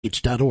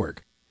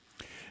H.org.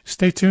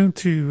 Stay tuned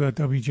to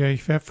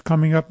WJFF.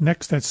 Coming up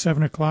next at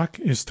 7 o'clock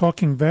is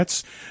Talking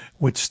Vets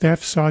with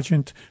Staff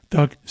Sergeant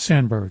Doug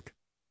Sandberg.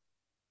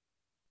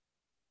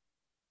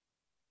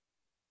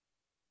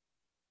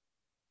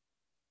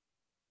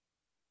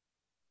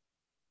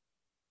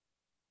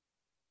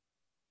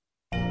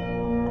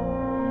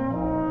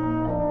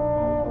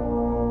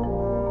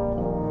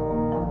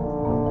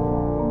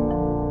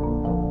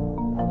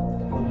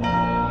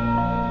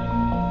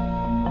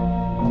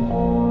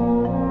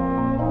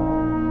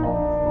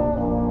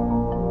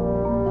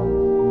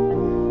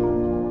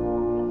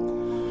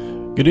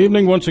 Good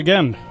evening once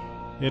again.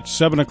 It's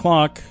 7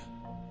 o'clock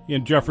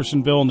in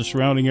Jeffersonville and the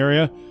surrounding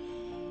area.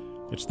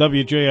 It's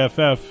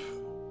WJFF,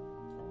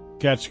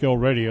 Catskill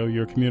Radio,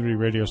 your community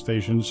radio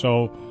station.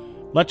 So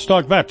let's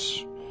talk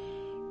vets.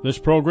 This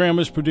program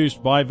is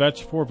produced by Vets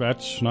for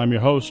Vets, and I'm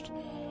your host,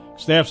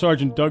 Staff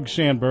Sergeant Doug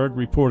Sandberg,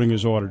 reporting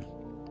as ordered.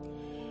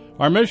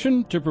 Our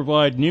mission to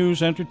provide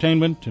news,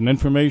 entertainment, and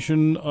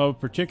information of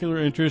particular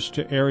interest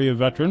to area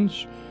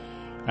veterans,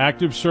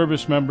 active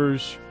service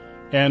members,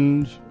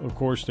 and, of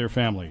course, their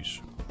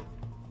families.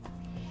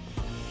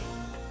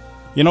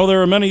 You know,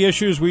 there are many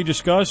issues we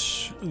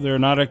discuss. They're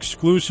not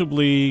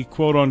exclusively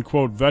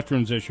quote-unquote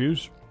veterans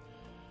issues,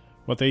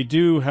 but they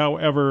do,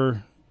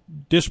 however,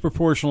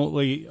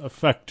 disproportionately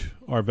affect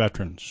our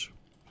veterans.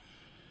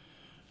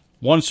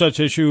 One such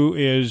issue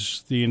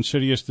is the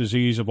insidious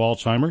disease of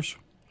Alzheimer's,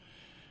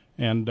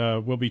 and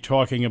we'll be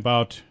talking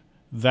about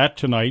that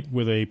tonight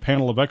with a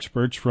panel of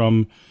experts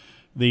from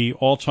the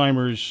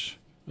Alzheimer's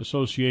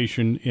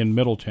Association in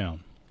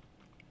Middletown.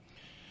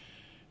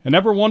 And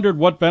ever wondered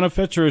what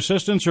benefits or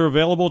assistance are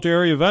available to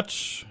area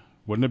vets?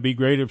 Wouldn't it be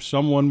great if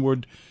someone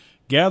would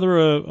gather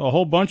a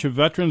whole bunch of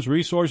veterans'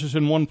 resources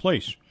in one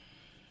place?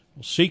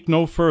 We'll seek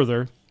no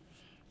further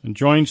and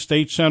join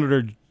State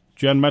Senator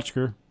Jen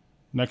Metzger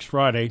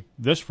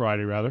this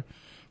Friday,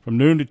 from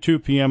noon to 2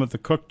 p.m. at the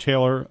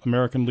Cook-Taylor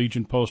American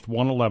Legion Post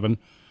 111,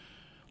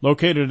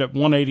 located at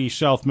 180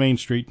 South Main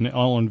Street in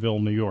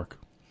Ellenville, New York.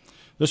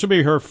 This will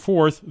be her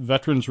fourth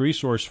Veterans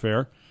Resource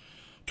Fair.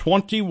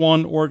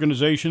 21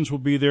 organizations will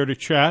be there to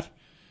chat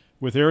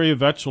with area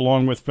vets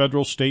along with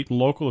federal, state, and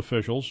local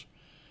officials.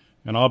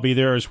 And I'll be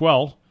there as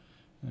well.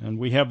 And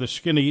we have the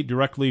skinny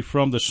directly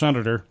from the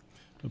senator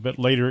a bit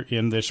later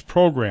in this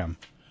program.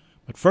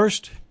 But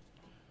first,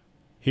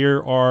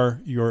 here are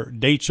your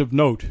dates of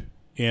note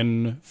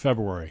in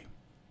February.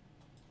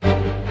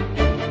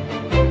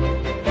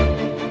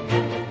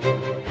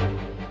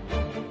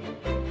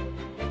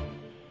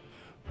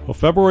 Well,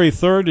 February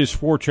 3rd is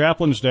For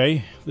Chaplains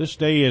Day. This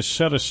day is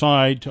set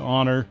aside to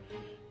honor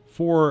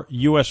 4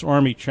 U.S.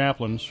 Army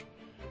chaplains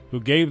who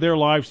gave their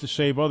lives to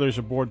save others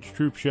aboard the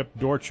troop ship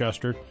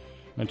Dorchester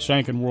and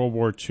sank in World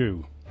War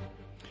II.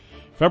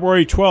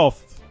 February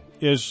 12th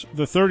is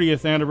the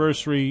 30th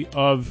anniversary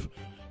of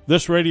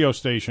this radio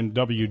station,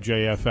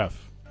 WJFF.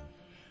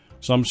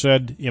 Some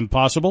said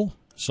impossible,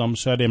 some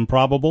said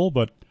improbable,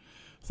 but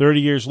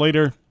 30 years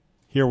later,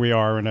 here we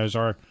are. And as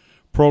our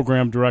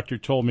program director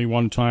told me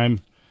one time,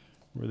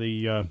 we're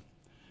the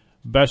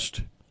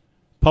best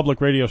public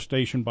radio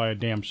station by a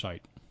damn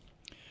sight.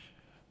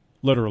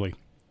 Literally.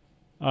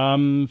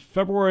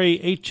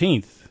 February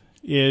 18th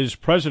is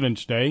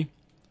President's Day,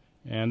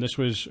 and this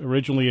was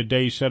originally a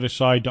day set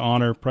aside to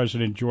honor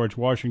President George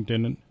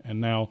Washington,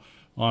 and now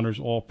honors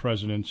all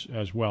presidents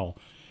as well.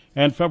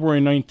 And February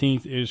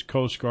 19th is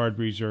Coast Guard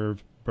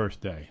Reserve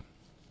Birthday.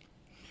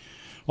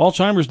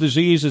 Alzheimer's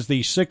disease is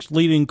the 6th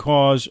leading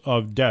cause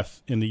of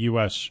death in the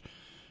U.S.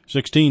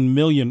 16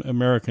 million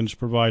Americans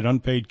provide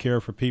unpaid care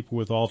for people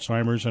with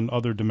Alzheimer's and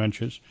other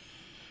dementias.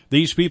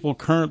 These people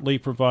currently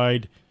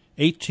provide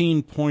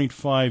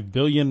 18.5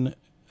 billion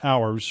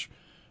hours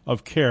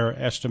of care,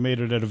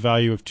 estimated at a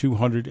value of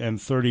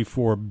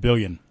 $234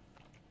 billion.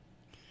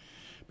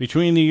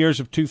 Between the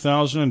years of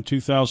 2000 and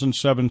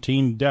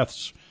 2017,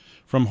 deaths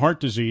from heart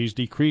disease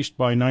decreased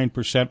by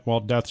 9%,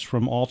 while deaths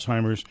from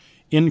Alzheimer's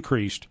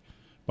increased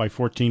by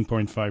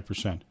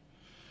 14.5%.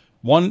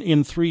 1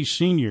 in 3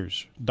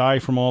 seniors die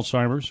from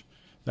Alzheimer's.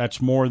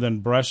 That's more than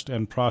breast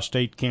and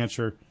prostate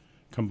cancer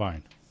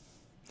combined.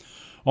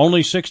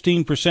 Only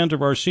 16%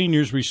 of our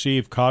seniors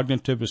receive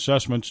cognitive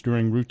assessments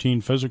during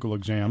routine physical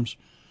exams.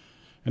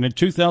 And in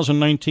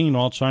 2019,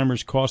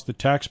 Alzheimer's cost the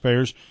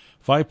taxpayers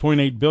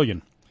 $5.8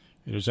 billion.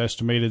 It is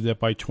estimated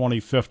that by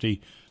 2050,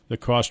 the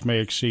cost may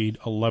exceed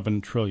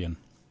 $11 trillion.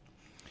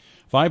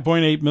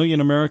 5.8 million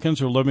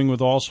Americans are living with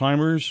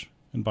Alzheimer's,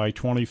 and by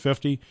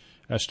 2050,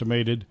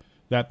 estimated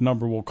that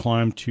number will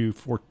climb to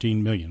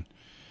 14 million.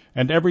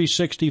 And every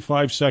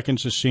 65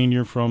 seconds, a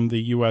senior from the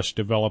U.S.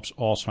 develops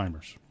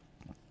Alzheimer's.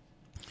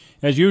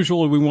 As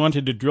usual, we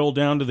wanted to drill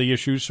down to the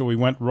issues, so we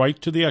went right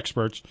to the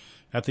experts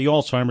at the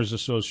Alzheimer's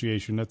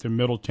Association at their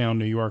Middletown,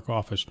 New York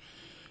office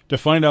to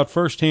find out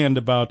firsthand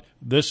about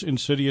this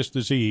insidious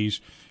disease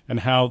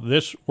and how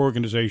this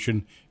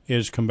organization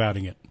is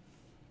combating it.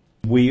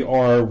 We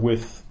are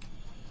with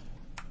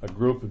a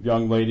group of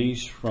young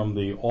ladies from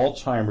the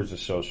Alzheimer's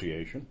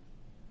Association.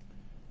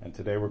 And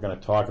today we're going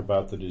to talk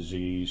about the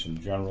disease in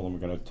general, and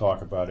we're going to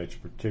talk about its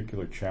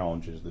particular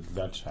challenges that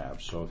vets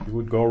have. So if you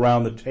would go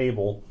around the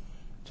table,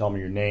 tell me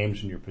your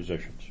names and your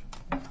positions.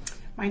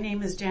 My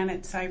name is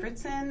Janet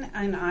Syvertson,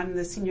 and I'm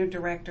the Senior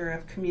Director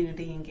of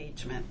Community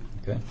Engagement.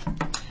 Okay.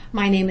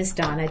 My name is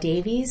Donna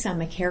Davies. I'm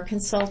a care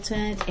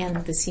consultant and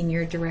the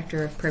Senior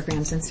Director of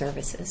Programs and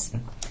Services.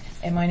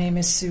 And my name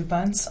is Sue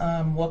Bunce.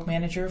 I'm Walk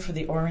Manager for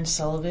the Orange,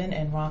 Sullivan,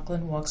 and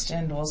Rockland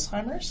Walkstand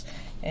Alzheimer's,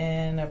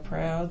 and a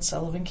proud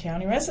Sullivan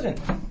County resident.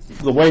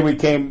 The way we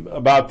came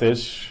about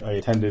this, I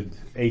attended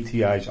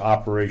ATI's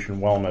Operation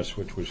Wellness,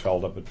 which was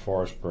held up at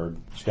Forestburg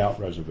Scout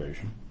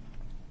Reservation.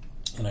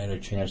 And I had a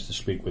chance to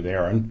speak with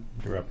Erin,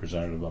 the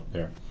representative up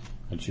there,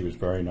 and she was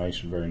very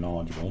nice and very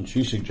knowledgeable. And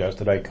she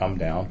suggested I come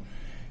down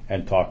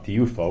and talk to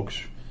you folks,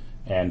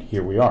 and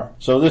here we are.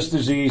 So this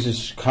disease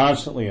is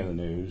constantly in the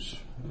news.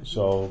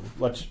 So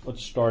let's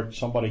start.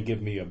 Somebody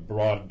give me a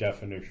broad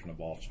definition of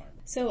Alzheimer's.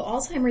 So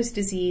Alzheimer's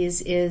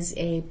disease is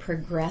a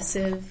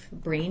progressive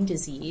brain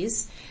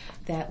disease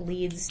that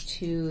leads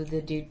to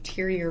the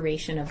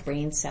deterioration of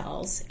brain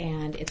cells,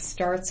 and it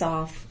starts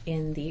off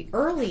in the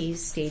early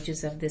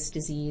stages of this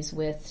disease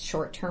with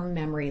short-term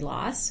memory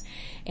loss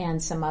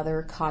and some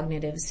other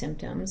cognitive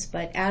symptoms.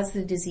 But as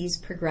the disease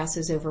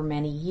progresses over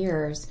many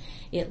years,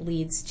 it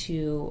leads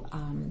to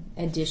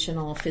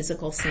additional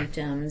physical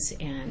symptoms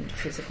and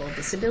physical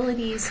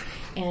disabilities,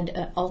 and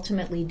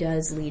ultimately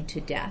does lead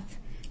to death.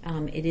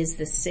 It is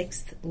the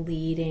 6th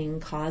leading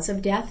cause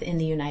of death in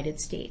the United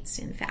States,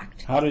 in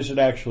fact. How does it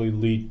actually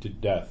lead to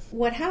death?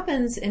 What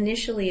happens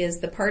initially is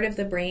the part of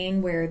the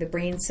brain where the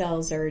brain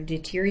cells are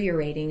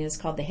deteriorating is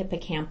called the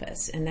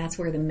hippocampus, and that's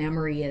where the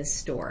memory is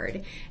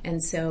stored.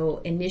 And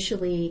so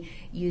initially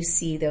you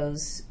see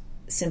those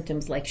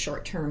symptoms like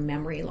short-term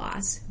memory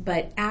loss.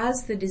 But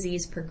as the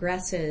disease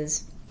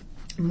progresses,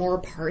 more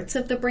parts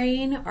of the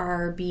brain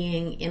are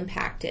being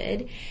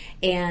impacted,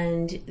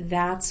 and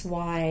that's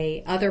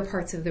why other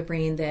parts of the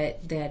brain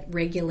that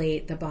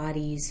regulate the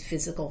body's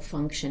physical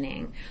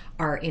functioning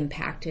are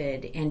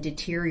impacted and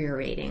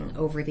deteriorating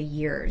over the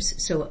years.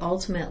 So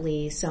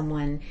ultimately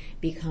someone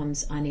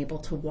becomes unable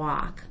to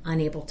walk,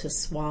 unable to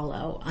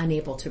swallow,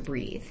 unable to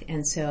breathe.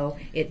 And so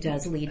it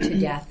does lead to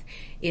death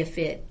if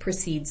it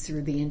proceeds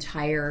through the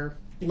entire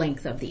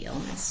length of the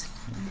illness.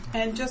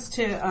 And just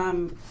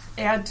to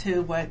add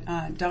to what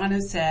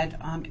Donna said,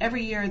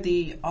 every year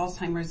the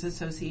Alzheimer's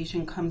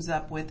Association comes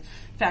up with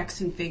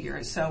facts and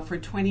figures. So for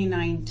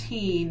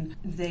 2019,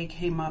 they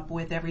came up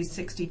with every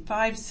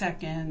 65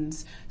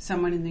 seconds,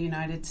 someone in the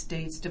United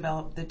States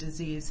developed the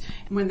disease.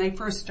 And when they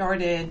first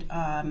started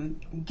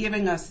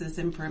giving us this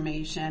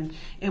information,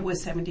 it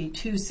was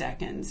 72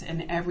 seconds.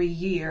 And every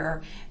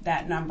year,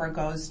 that number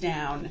goes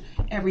down.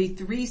 Every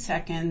 3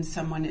 seconds,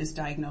 someone is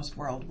diagnosed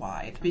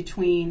worldwide.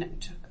 Between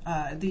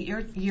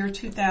the year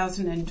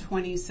 2000 and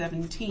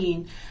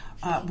 2017,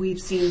 we've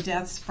seen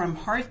deaths from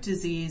heart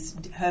disease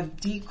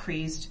have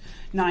decreased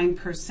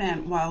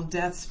 9%, while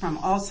deaths from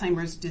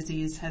Alzheimer's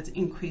disease has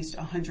increased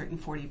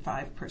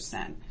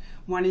 145%.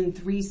 1 in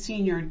 3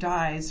 senior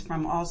dies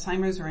from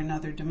Alzheimer's or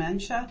another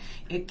dementia.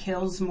 It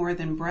kills more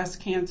than breast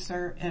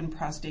cancer and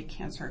prostate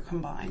cancer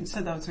combined.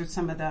 So those are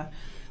some of the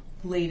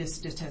latest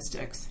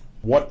statistics.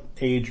 What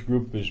age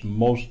group is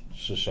most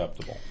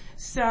susceptible?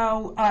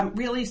 So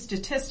really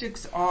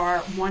statistics are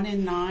 1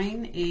 in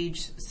 9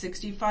 age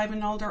 65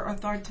 and older are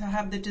thought to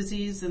have the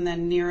disease, and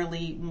then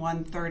nearly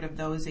 1/3 of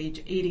those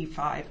age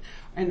 85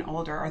 and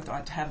older are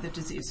thought to have the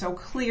disease. So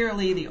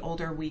clearly the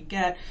older we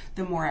get,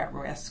 the more at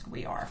risk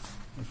we are.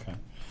 Okay.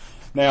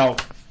 Now,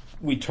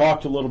 we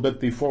talked a little bit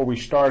before we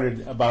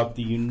started about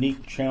the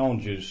unique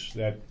challenges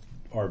that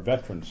our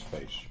veterans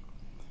face.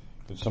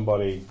 Could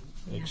somebody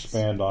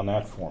expand on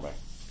that for me?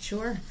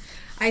 Sure.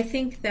 I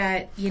think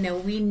that,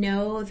 we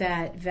know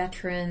that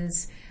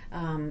veterans,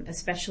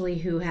 especially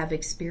who have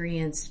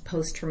experienced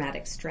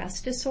post-traumatic stress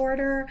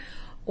disorder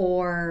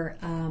or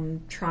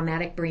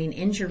traumatic brain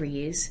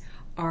injuries,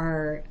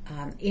 are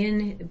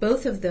in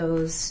both of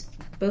those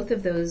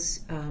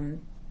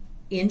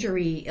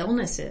injury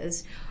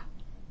illnesses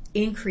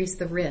increase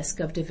the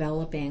risk of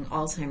developing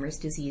Alzheimer's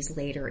disease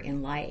later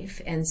in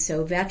life. And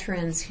so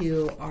veterans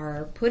who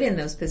are put in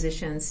those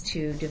positions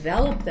to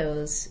develop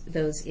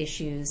those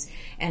issues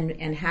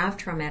and have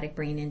traumatic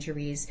brain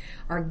injuries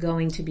are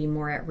going to be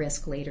more at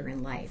risk later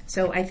in life.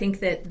 So I think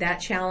that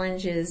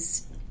challenge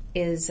is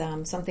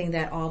something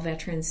that all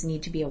veterans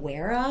need to be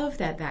aware of,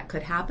 that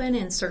could happen,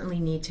 and certainly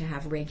need to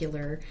have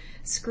regular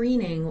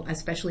screening,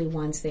 especially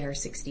once they are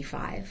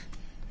 65.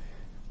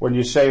 When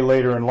you say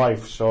later in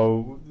life,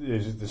 so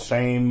is it the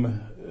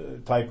same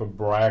type of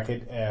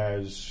bracket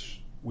as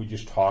we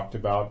just talked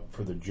about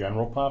for the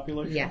general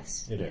population?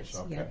 Yes. It is,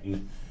 okay.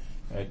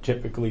 Yeah.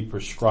 Typically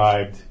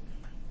prescribed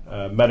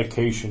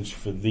medications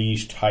for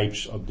these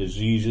types of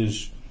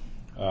diseases,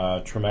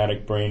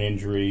 traumatic brain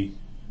injury,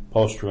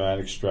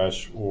 post-traumatic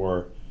stress,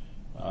 or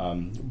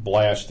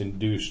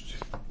blast-induced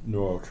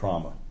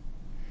neurotrauma.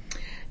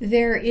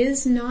 There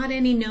is not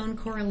any known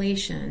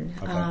correlation.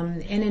 Okay.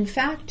 And in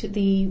fact,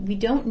 we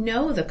don't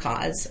know the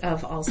cause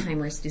of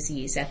Alzheimer's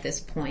disease at this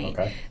point.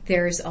 Okay.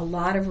 There's a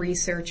lot of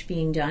research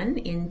being done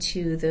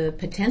into the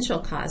potential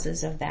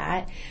causes of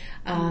that.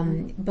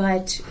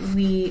 But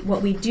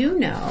what we do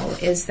know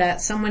is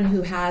that someone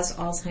who has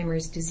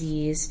Alzheimer's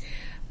disease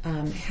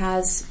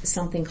has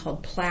something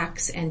called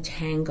plaques and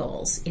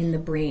tangles in the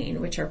brain,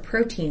 which are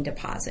protein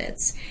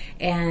deposits.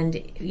 And,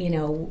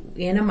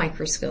 in a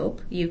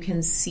microscope, you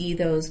can see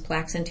those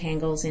plaques and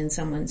tangles in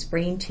someone's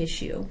brain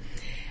tissue.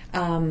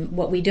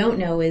 What we don't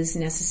know is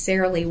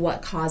necessarily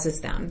what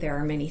causes them. There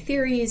are many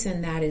theories,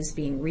 and that is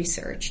being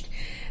researched.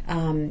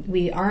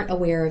 We aren't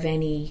aware of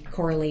any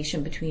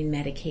correlation between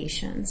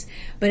medications,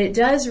 but it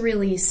does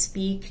really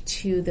speak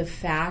to the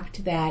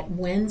fact that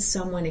when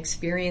someone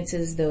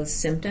experiences those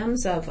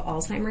symptoms of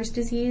Alzheimer's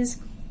disease,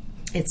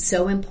 it's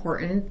so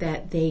important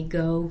that they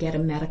go get a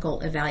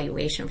medical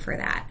evaluation for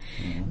that.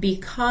 Mm-hmm.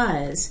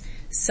 Because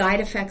side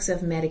effects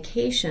of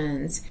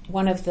medications,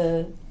 one of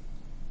the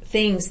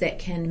things that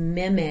can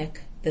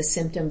mimic the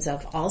symptoms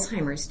of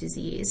Alzheimer's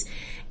disease,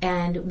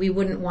 and we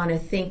wouldn't want to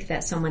think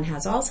that someone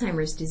has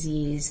Alzheimer's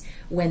disease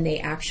when they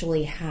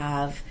actually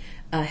have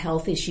a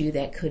health issue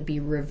that could be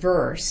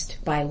reversed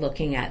by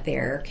looking at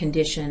their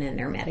condition and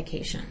their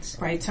medications.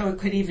 Right, so it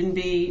could even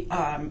be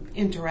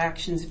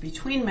interactions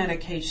between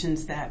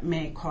medications that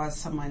may cause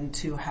someone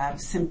to have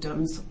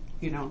symptoms,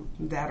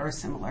 that are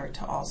similar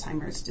to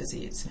Alzheimer's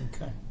disease.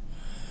 Okay.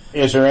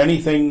 Is there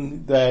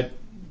anything that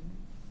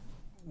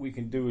we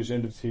can do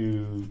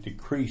to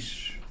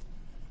decrease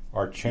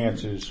our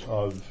chances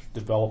of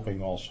developing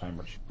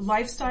Alzheimer's?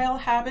 Lifestyle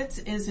habits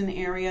is an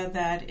area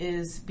that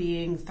is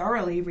being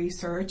thoroughly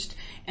researched,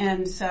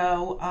 and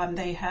so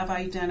they have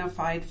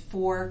identified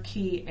 4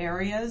 key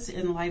areas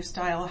in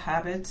lifestyle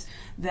habits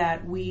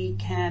that we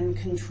can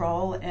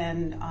control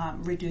and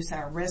reduce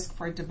our risk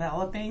for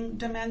developing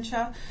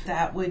dementia.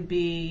 That would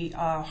be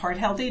a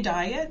heart-healthy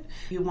diet.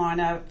 You want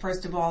to,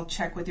 first of all,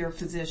 check with your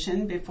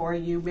physician before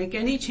you make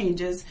any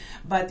changes,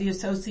 but the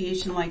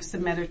association likes the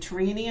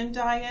Mediterranean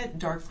diet,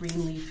 dark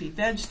green leafy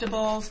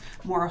vegetables,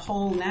 more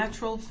whole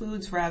natural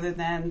foods rather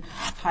than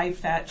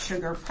high-fat,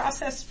 sugar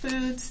processed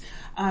foods.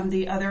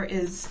 The other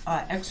is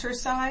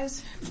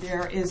exercise.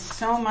 There is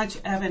so much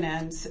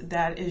evidence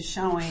that is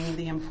showing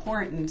the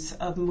importance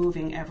of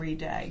moving every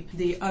day.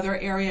 The other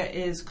area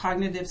is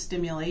cognitive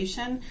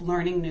stimulation,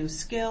 learning new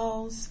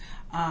skills,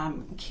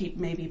 keep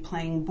maybe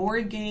playing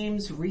board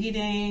games,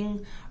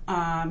 reading.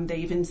 They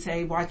even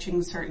say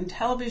watching certain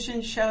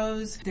television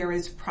shows. There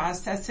is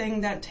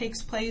processing that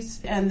takes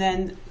place, and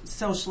then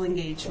social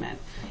engagement.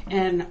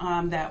 And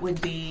that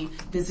would be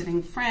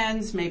visiting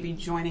friends, maybe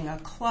joining a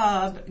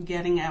club,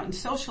 getting out and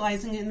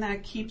socializing, and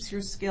that keeps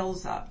your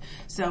skills up.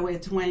 So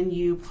it's when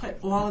you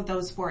put all of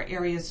those 4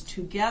 areas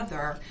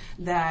together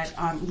that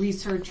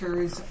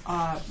researchers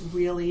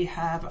really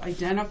have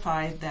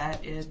identified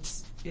that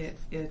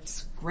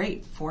it's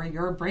great for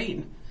your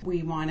brain.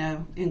 We want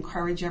to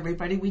encourage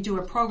everybody. We do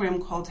a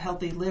program called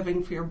Healthy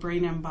Living for Your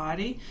Brain and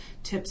Body,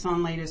 tips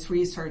on latest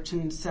research.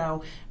 And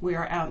so we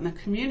are out in the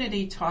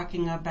community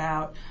talking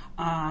about,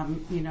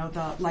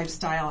 the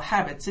lifestyle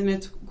habits. And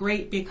it's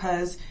great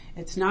because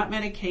it's not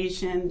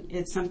medication.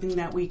 It's something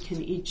that we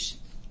can each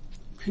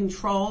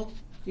control,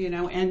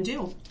 and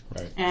do.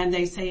 Right. And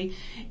they say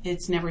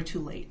it's never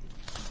too late.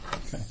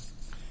 Okay.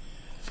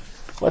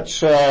 Let's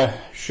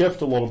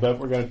shift a little bit.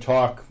 We're going to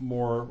talk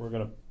more. We're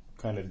going to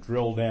kind of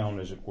drill down,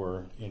 as it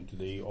were, into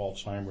the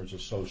Alzheimer's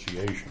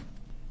Association.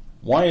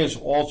 Why is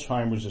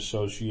Alzheimer's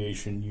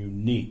Association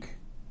unique,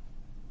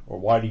 or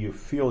why do you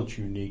feel it's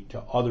unique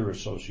to other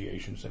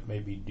associations that may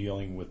be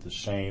dealing with the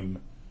same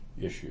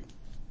issue?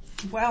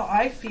 Well,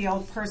 I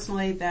feel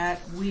personally that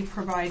we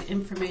provide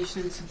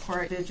information and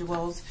support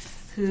individuals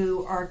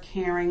who are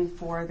caring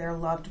for their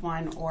loved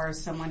one or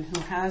someone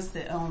who has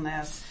the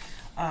illness.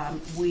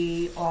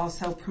 We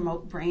also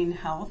promote brain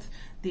health.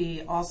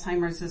 The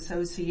Alzheimer's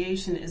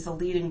Association is a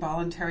leading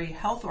voluntary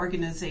health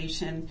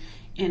organization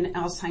in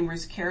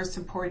Alzheimer's care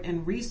support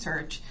and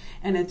research,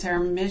 and it's our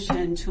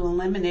mission to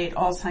eliminate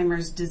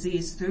Alzheimer's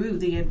disease through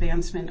the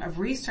advancement of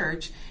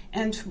research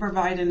and to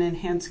provide an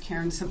enhanced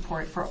care and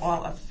support for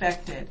all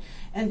affected,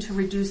 and to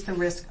reduce the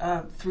risk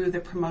through the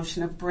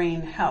promotion of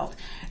brain health.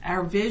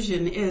 Our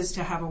vision is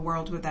to have a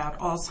world without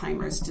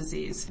Alzheimer's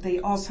disease. The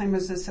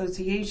Alzheimer's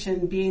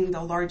Association, being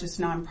the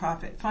largest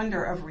nonprofit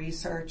funder of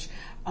research,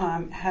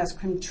 has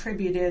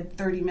contributed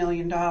 $30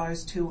 million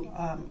to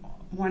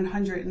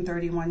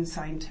 131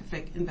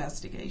 scientific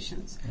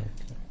investigations.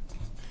 Okay.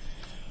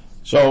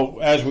 So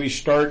as we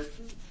start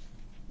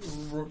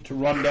to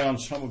run down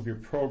some of your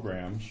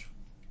programs,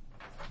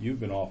 you've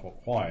been awful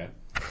quiet.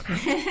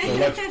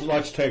 So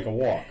let's take a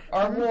walk.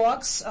 Our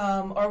walks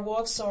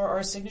are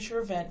our signature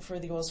event for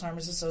the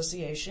Alzheimer's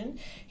Association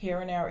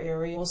here in our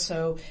area.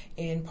 Also,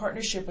 in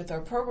partnership with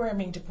our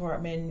programming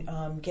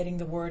department, getting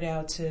the word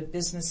out to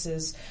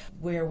businesses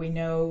where we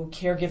know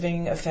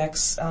caregiving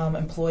affects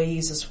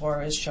employees as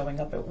far as showing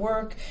up at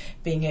work,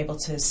 being able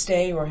to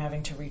stay or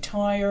having to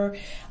retire.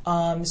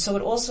 So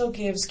it also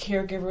gives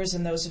caregivers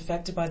and those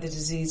affected by the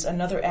disease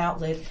another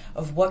outlet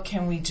of what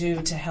can we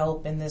do to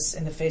help in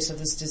the face of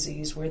this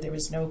disease where there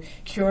is no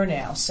cure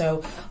now.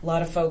 So a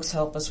lot of folks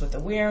help us with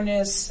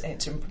awareness and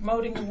to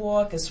promoting the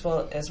walk as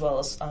well as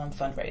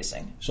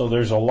fundraising. So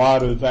there's a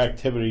lot of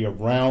activity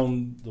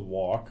around the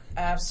walk.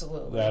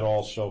 Absolutely. That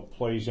also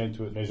plays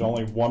into it. And there's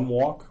only one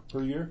walk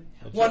per year?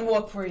 One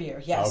walk per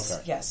year, yes.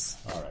 Okay. Yes.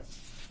 All right.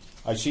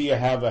 I see you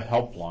have a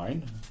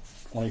helpline,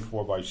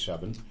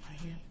 24/7.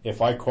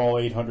 If I call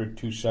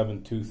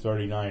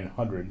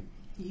 800-272-3900,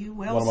 you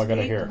will what am I going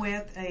to speak hear?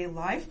 with a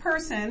live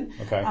person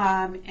Okay.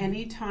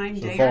 Anytime,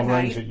 So day the phone or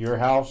night. rings at your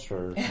house,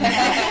 or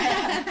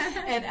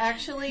It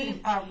actually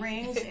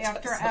rings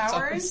after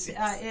hours.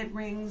 It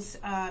rings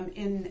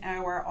in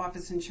our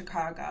office in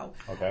Chicago.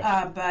 Okay.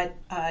 But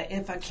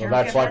if a caregiver... so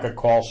that's like a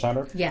call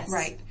center? Yes.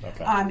 Right.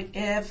 Okay.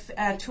 If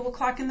at 2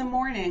 o'clock in the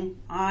morning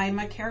I'm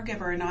a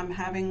caregiver and I'm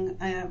having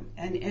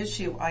an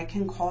issue, I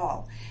can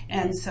call.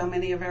 And so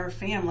many of our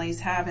families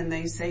have, and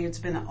they say it's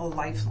been a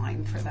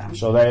lifeline for them.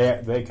 So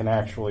they can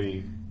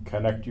actually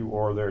connect you,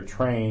 or they're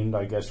trained,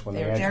 I guess, when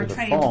they answer They're the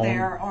trained. phone.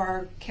 There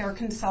are care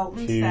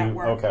consultants that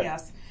work,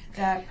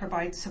 that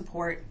provide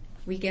support.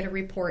 We get a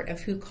report of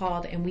who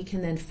called, and we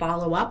can then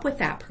follow up with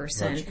that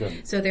person. That's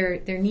good. So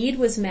their need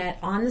was met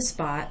on the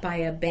spot by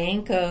a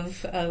bank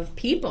of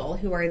people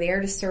who are there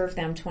to serve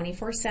them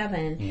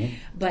 24/7.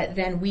 But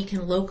then we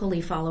can locally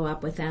follow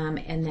up with them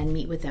and then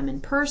meet with them in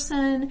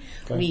person.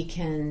 Okay. We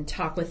can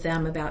talk with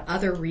them about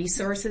other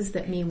resources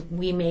that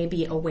we may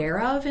be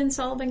aware of in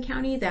Sullivan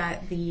County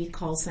that the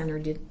call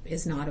center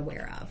is not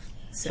aware of.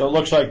 So it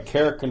looks like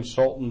care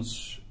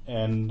consultants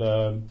and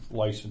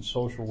licensed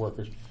social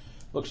workers.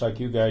 Looks like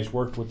you guys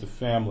worked with the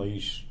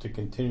families to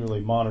continually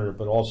monitor,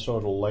 but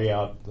also to lay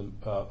out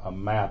a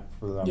map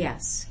for them.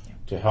 Yes.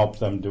 To help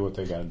them do what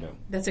they got to do.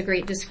 That's a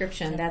great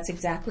description. That's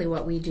exactly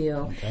what we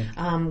do. Okay.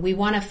 We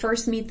want to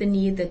first meet the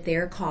need that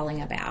they're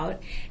calling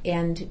about,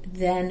 and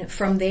then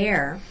from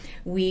there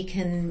we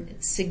can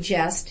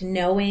suggest,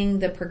 knowing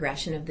the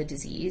progression of the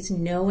disease,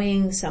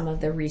 knowing some of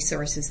the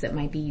resources that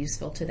might be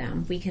useful to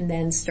them, we can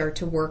then start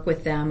to work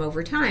with them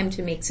over time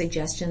to make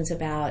suggestions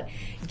about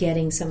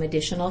getting some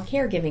additional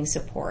caregiving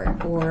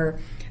support, or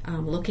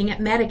looking at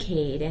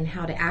Medicaid and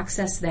how to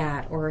access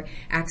that, or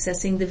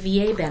accessing the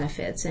VA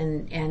benefits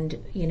and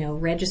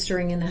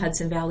registering in the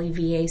Hudson Valley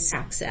VA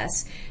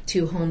access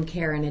to home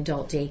care and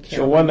adult daycare.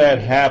 So when that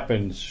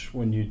happens,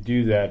 when you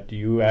do that, do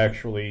you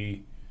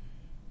actually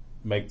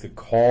make the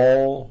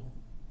call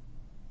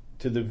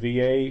to the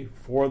VA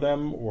for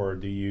them, or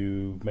do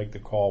you make the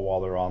call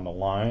while they're on the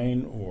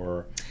line,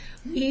 or?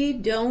 We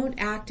don't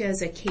act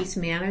as a case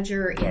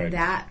manager in Right.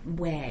 that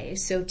way.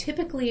 So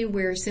typically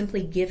we're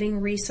simply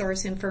giving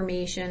resource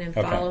information and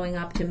Okay. following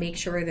up to make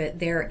sure that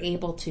they're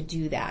able to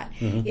do that.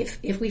 Mm-hmm.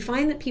 If we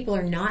find that people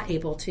are not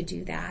able to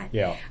do that,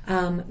 Yeah.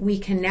 we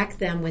connect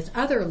them with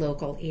other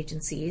local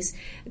agencies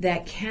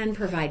that can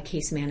provide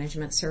case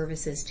management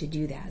services to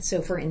do that.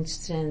 So for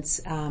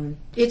instance,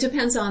 it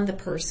depends on the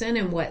person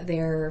and what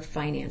their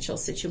financial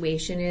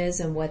situation is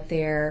and what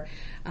their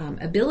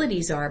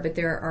abilities are, but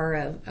there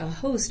are a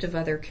host of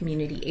other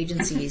community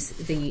agencies,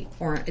 the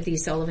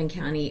Sullivan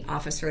County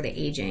Office for the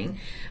Aging,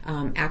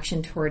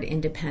 Action Toward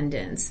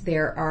Independence.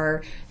 There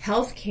are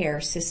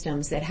healthcare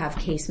systems that have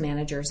case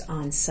managers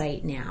on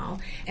site now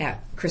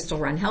at Crystal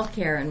Run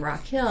Healthcare and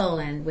Rock Hill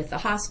and with the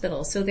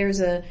hospital. So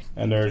there's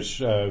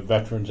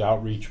veterans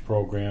outreach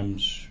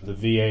programs. The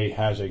VA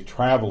has a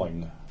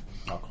traveling,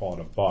 I'll call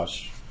it a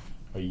bus,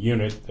 a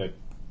unit that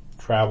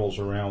travels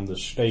around the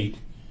state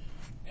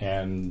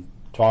and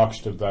talks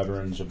to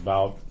veterans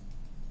about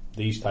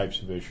these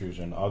types of issues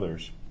and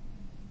others.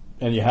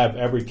 And you have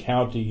every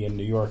county in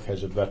New York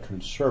has a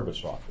Veterans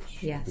Service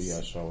Office, Yes.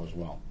 VSO as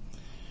well.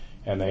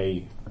 And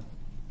they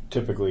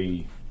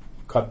typically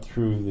cut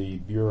through the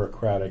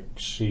bureaucratic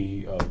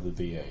sea of the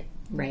VA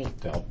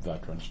right. to help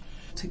veterans.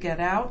 To get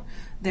out,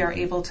 they're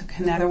able to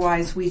connect.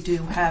 Otherwise, we do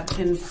have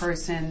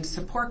in-person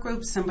support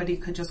groups. Somebody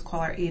could just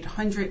call our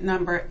 800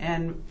 number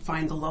and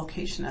find the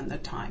location and the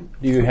time.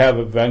 Do you have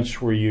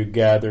events where you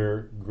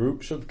gather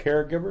groups of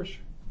caregivers?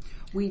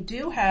 We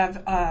do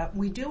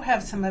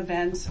have some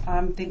events.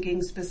 I'm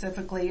thinking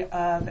specifically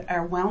of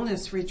our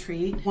wellness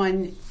retreat,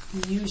 one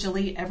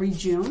usually every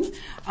June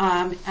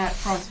at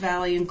Frost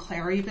Valley in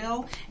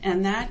Claryville,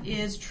 and that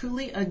is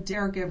truly a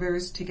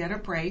caregivers to get a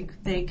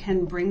break. They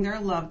can bring their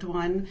loved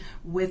one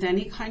with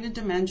any kind of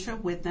dementia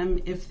with them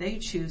if they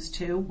choose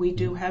to. We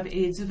do have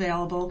aids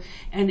available,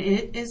 and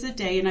it is a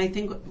day, and I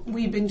think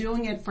we've been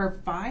doing it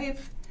for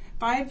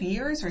 5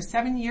 years or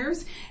 7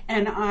 years,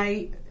 and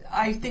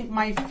I think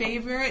my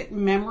favorite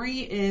memory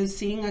is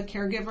seeing a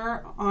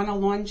caregiver on a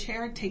lawn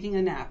chair taking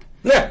a nap.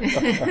 But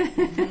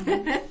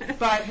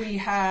we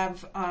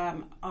have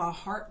a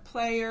harp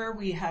player,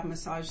 we have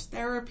massage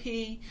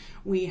therapy,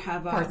 we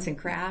have arts and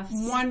crafts.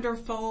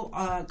 Wonderful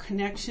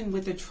connection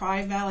with the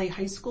Tri-Valley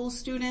High School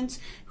students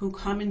who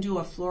come and do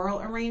a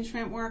floral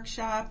arrangement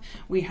workshop.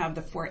 We have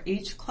the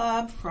 4-H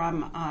Club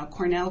from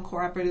Cornell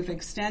Cooperative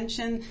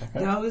Extension.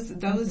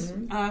 Those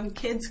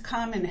kids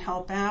come and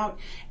help out,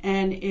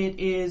 and it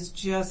is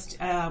just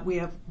we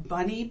have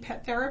bunny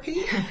pet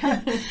therapy.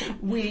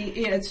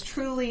 It's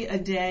truly a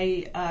day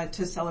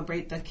to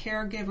celebrate the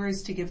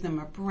caregivers, to give them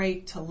a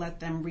break, to let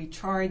them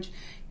recharge,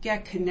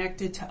 get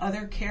connected to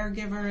other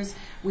caregivers.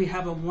 We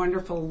have a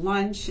wonderful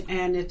lunch,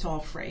 and it's all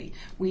free.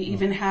 We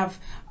even have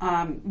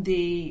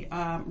the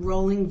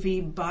Rolling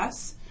V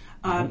bus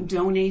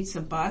donates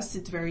a bus.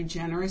 It's very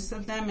generous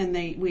of them, and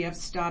we have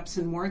stops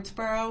in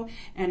Wardsboro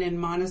and in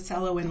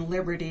Monticello and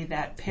Liberty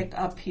that pick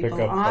up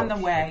people on the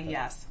way.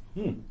 Yes.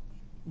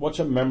 What's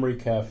a memory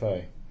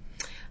cafe?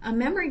 A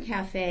memory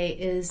cafe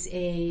is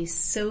a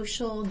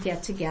social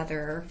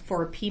get-together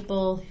for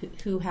people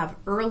who have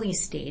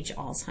early-stage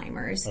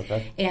Alzheimer's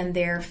and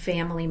their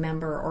family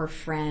member or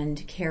friend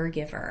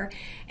caregiver.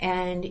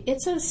 And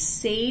it's a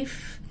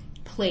safe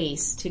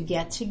place to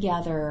get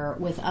together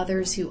with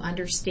others who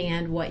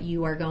understand what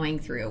you are going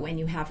through when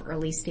you have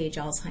early stage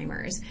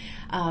Alzheimer's.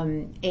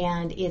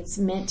 And it's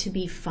meant to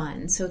be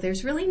fun. So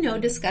there's really no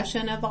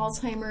discussion of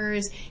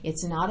Alzheimer's.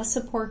 It's not a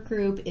support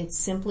group. It's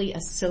simply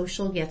a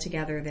social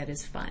get-together that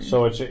is fun.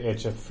 So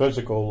it's a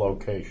physical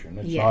location.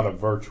 It's not a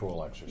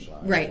virtual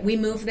exercise. Right. We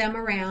move them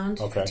around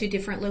to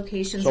different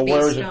locations. So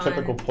where is a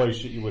typical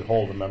place that you would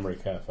hold a memory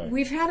cafe?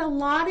 We've had a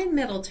lot in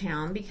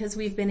Middletown because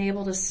we've been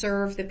able to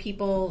serve the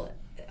people.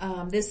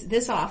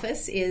 This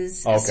office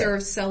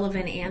serves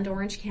Sullivan and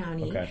Orange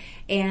County,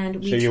 and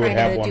we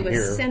try to do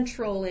a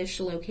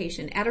central-ish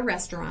location at a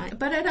restaurant,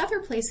 but at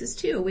other places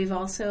too. We've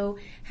also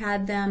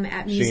had them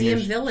at Museum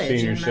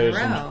Village in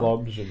Monroe.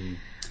 Clubs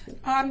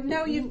and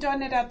no, you've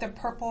done it at the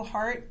Purple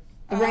Heart.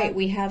 Right,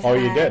 we have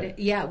you did?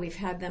 Yeah, we've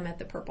had them at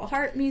the Purple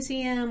Heart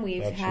Museum.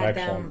 We've had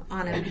them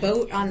on a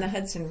boat on the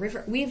Hudson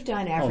River. We've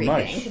done everything.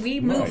 Nice.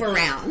 We move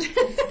around.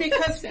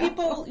 Because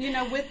people,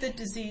 with the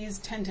disease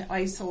tend to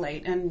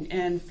isolate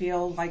and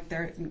feel like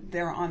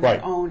they're on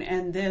their own,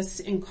 and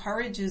this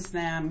encourages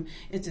them.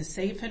 It's a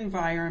safe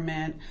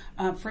environment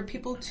for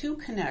people to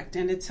connect,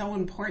 and it's so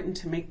important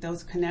to make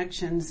those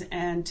connections,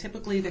 and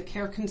typically the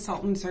care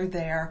consultants are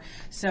there,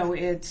 so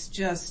it's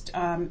just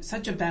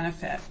such a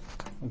benefit.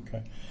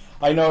 Okay.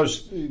 I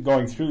noticed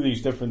going through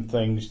these different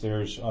things,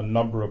 there's a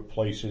number of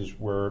places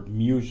where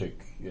music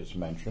is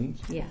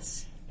mentioned.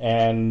 Yes.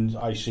 And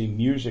I see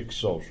music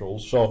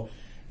socials. So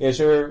is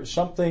there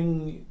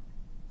something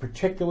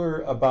particular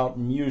about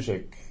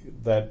music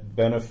that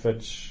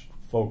benefits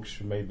folks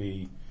who may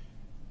be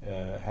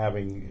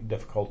having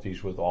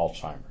difficulties with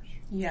Alzheimer's?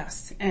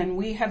 Yes, and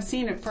we have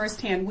seen it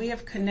firsthand. We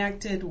have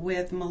connected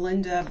with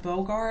Melinda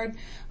Bogard,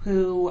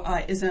 who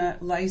is a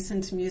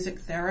licensed music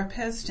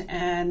therapist,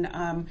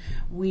 and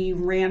we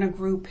ran a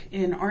group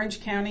in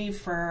Orange County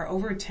for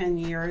over 10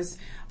 years.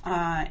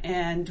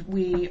 And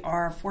we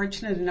are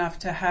fortunate enough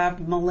to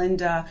have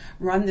Melinda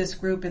run this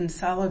group in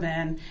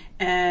Sullivan,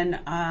 and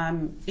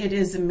it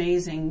is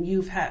amazing.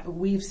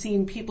 We've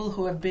seen people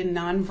who have been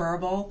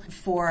nonverbal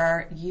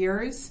for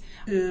years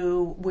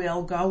who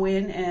will go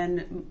in,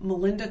 and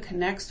Melinda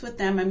connects with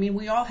them. I mean,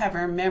 we all have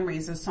our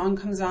memories. A song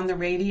comes on the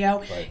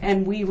radio,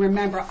 and we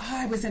remember,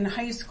 I was in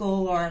high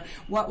school, or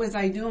what was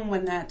I doing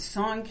when that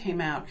song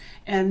came out?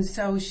 And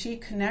so she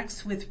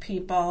connects with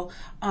people.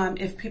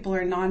 If people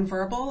are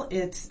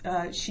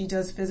nonverbal, she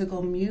does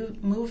physical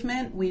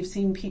movement. We've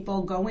seen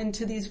people go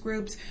into these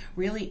groups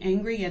really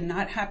angry and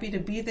not happy to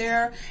be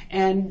there,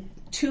 and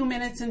 2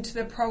 minutes into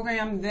the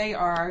program, they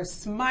are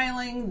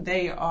smiling,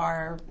 they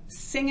are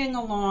singing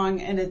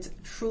along, and it's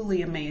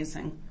truly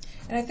amazing.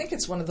 And I think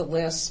it's one of the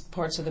last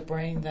parts of the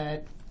brain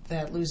that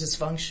loses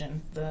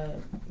function, the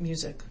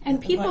music. And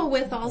people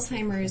with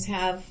Alzheimer's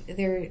have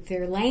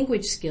their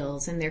language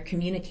skills and their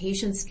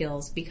communication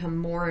skills become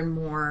more and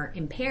more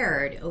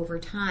impaired over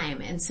time.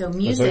 And so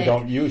music... Because they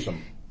don't use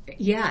them.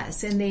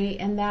 Yes,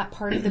 and that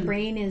part of the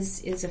brain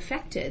is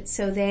affected.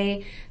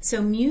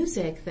 So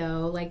music,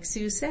 though, like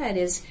Sue said,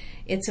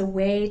 it's a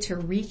way to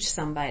reach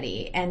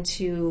somebody and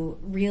to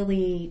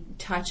really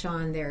touch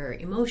on their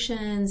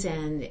emotions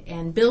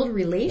and build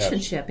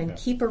relationship and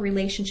keep a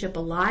relationship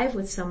alive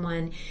with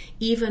someone,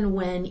 even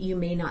when you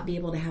may not be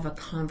able to have a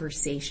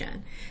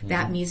conversation.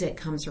 That music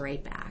comes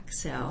right back.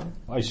 So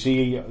I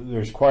see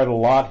there's quite a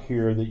lot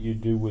here that you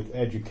do with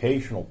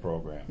educational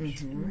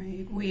programs.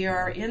 Right. We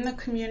are in the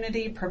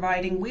community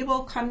providing. We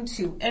will come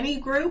to any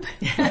group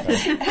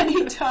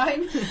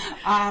anytime.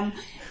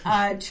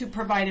 To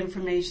provide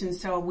information.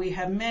 So we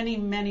have many,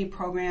 many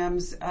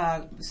programs,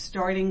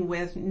 starting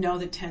with Know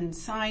the 10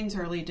 Signs,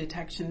 Early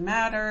Detection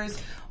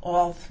Matters,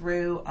 all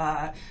through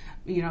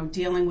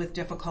dealing with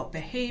difficult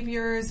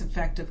behaviors,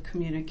 effective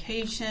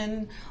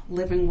communication,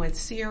 living with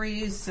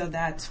series. So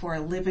that's for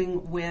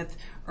living with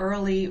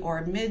early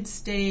or mid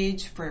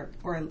stage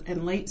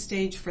and late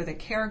stage for the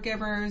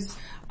caregivers.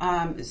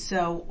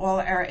 So all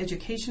our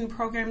education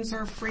programs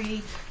are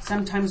free.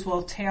 Sometimes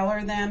we'll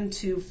tailor them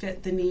to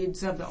fit the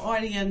needs of the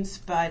audience,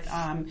 but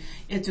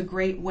it's a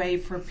great way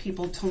for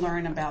people to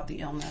learn about the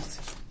illness.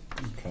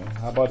 Okay.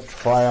 How about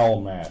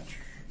Trial Match?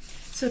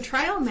 So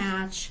Trial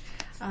Match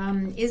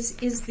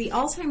is the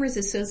Alzheimer's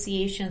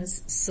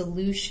Association's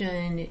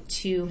solution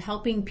to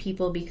helping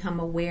people become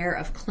aware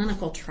of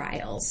clinical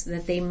trials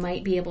that they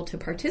might be able to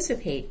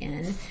participate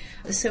in.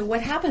 So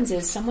what happens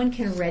is someone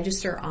can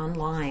register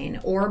online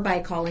or by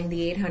calling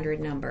the 800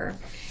 number,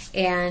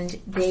 and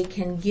they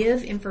can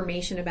give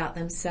information about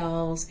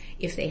themselves,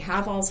 if they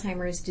have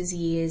Alzheimer's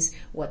disease,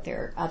 what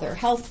their other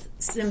health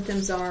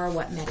symptoms are,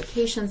 what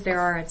medications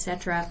there are,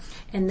 etc.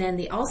 And then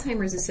the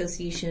Alzheimer's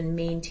Association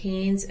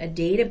maintains a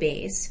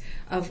database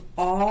of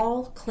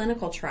all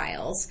clinical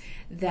trials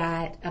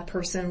that a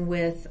person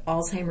with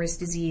Alzheimer's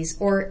disease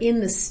or in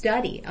the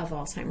study of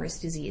Alzheimer's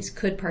disease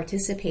could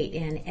participate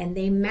in, and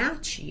they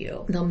match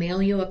you. They'll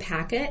mail you a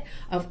packet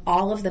of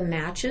all of the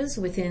matches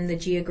within the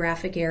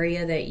geographic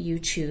area that you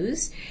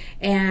choose,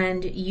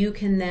 and you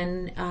can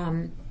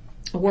then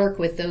work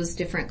with those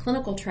different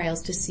clinical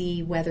trials to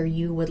see whether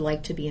you would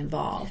like to be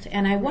involved.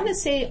 And I want to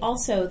say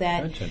also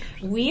that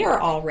we are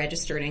all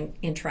registered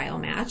in Trial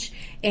Match,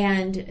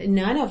 and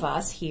none of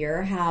us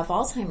here have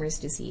Alzheimer's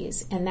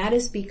disease, and that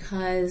is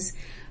because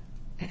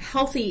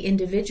healthy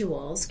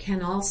individuals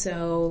can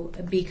also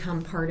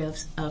become part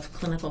of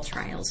clinical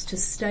trials to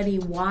study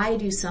why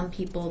do some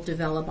people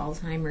develop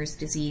Alzheimer's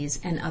disease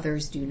and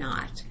others do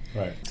not.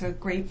 Right. It's a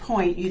great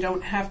point. You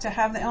don't have to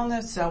have the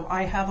illness. So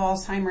I have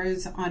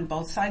Alzheimer's on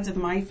both sides of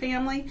my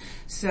family.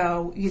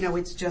 So,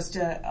 it's just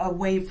a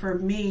way for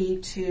me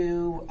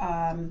to,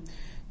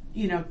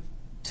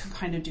 to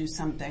kind of do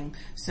something.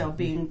 So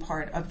being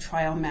part of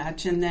Trial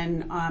Match. And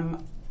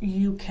then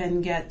you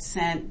can get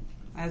sent,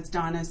 as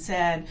Donna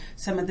said,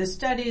 some of the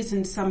studies,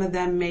 and some of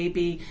them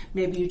maybe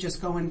you just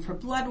go in for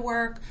blood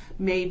work.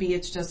 Maybe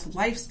it's just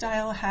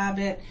lifestyle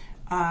habit.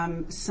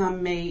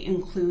 Some may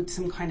include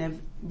some kind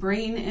of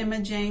brain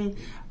imaging,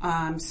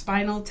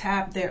 spinal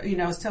tap there,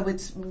 so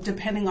it's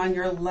depending on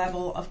your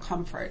level of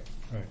comfort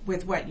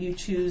with what you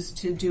choose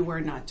to do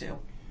or not do.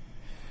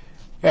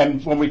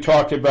 And when we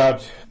talked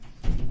about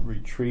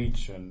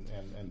retreats and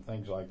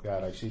things like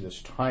that, I see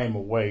this Time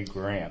Away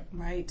grant.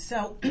 Right.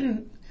 So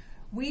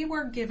we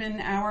were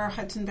given, our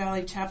Hudson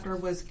Valley chapter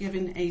was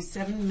given a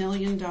 $7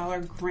 million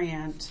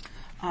grant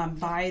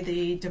by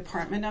the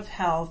Department of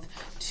Health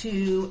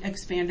to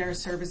expand our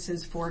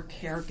services for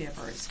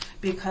caregivers,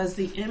 because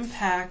the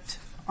impact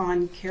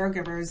on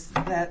caregivers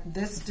that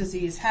this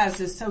disease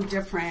has is so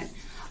different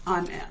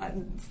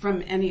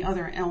from any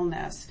other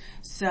illness.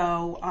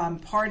 So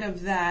part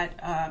of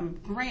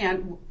that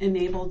grant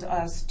enabled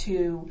us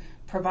to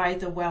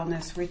provide the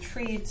wellness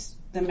retreats,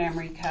 the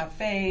memory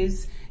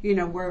cafes.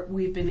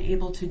 We've been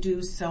able to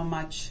do so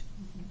much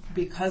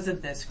because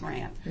of this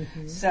grant.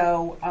 Mm-hmm.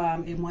 So a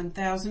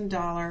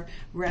 $1,000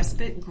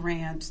 respite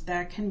grant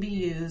that can be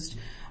used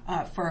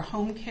for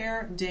home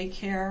care,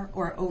 daycare,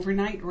 or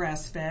overnight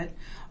respite.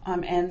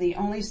 And the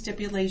only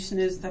stipulation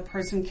is the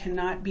person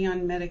cannot be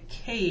on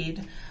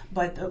Medicaid.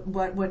 But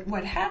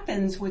what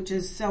happens, which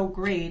is so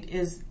great,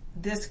 is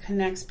this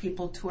connects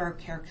people to our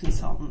care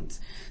consultants.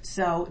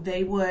 So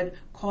they would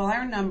call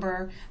our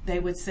number, they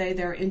would say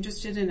they're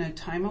interested in a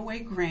Time Away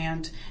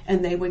grant,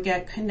 and they would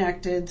get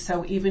connected.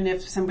 So even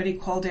if somebody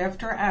called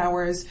after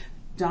hours,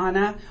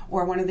 Donna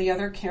or one of the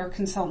other care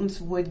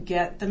consultants would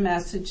get the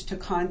message to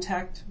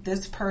contact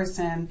this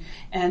person,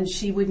 and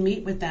she would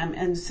meet with them.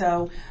 And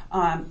so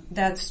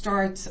that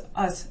starts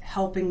us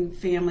helping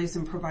families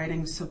and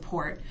providing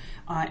support.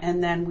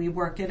 And then we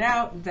work it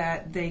out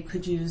that they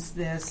could use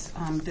this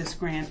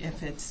grant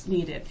if it's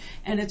needed.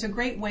 And it's a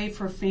great way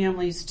for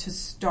families to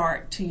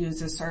start to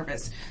use a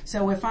service.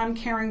 So if I'm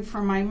caring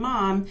for my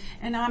mom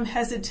and I'm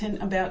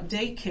hesitant about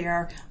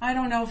daycare, I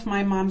don't know if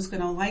my mom's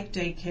going to like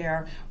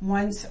daycare.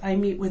 Once I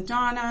meet with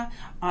Donna,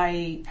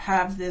 I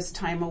have this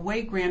Time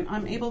Away grant,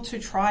 I'm able to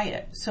try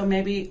it. So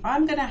maybe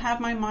I'm going to have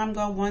my mom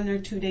go 1 or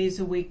 2 days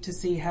a week to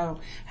see how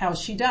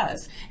she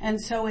does. And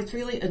so it's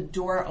really a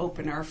door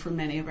opener for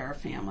many of our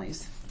families.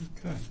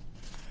 Okay.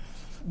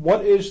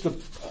 What is the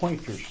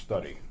Pointer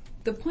Study?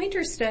 The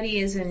Pointer Study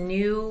is a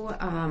new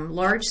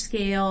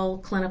large-scale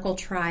clinical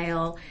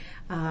trial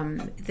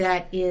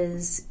that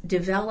is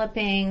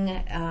developing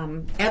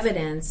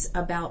evidence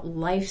about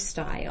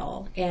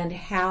lifestyle and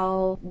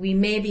how we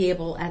may be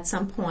able at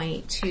some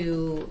point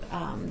to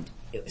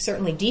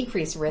certainly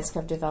decrease risk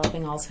of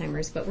developing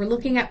Alzheimer's, but we're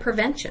looking at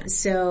prevention.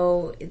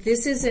 So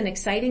this is an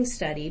exciting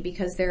study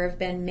because there have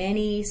been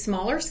many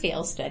smaller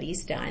scale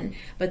studies done,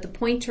 but the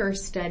Pointer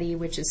Study,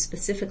 which is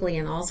specifically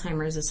an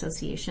Alzheimer's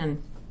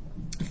Association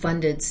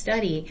funded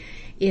study,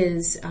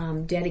 is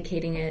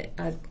dedicating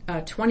a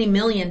 $20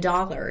 million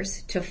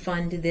to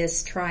fund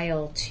this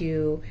trial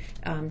to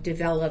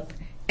develop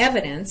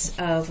evidence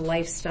of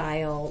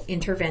lifestyle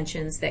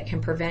interventions that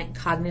can prevent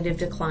cognitive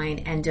decline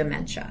and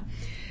dementia.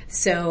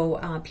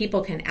 So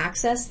people can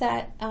access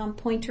that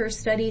pointer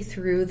study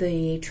through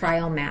the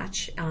trial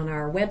match on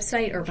our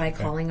website or by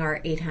calling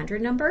our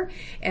 800 number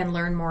and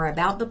learn more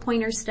about the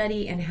pointer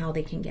study and how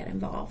they can get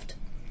involved.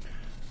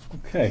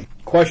 Okay.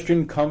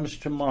 Question comes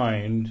to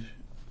mind.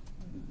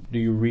 Do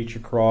you reach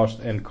across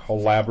and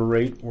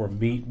collaborate or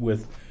meet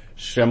with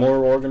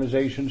similar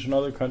organizations in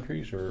other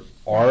countries, or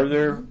are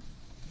there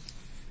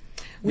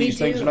these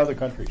things in other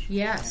countries?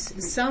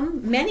 Yes.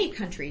 Many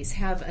countries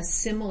have a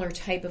similar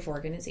type of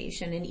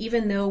organization, and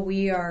even though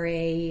we are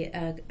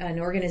an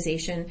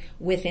organization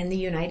within the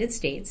United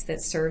States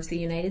that serves the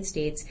United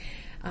States,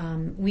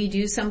 we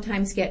do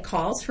sometimes get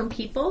calls from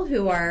people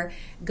who are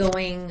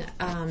going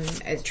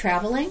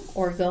traveling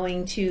or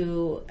going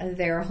to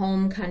their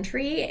home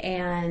country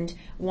and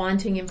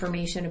wanting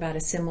information about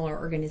a similar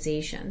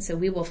organization. So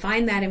we will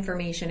find that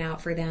information out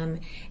for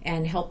them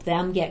and help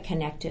them get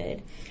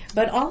connected.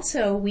 But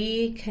also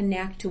we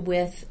connect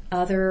with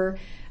other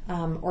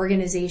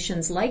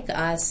organizations like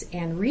us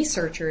and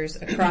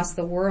researchers across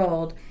the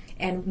world,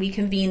 and we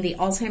convene the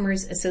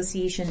Alzheimer's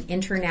Association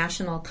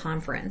International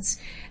Conference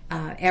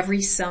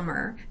every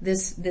summer.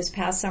 This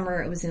past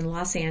summer it was in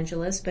Los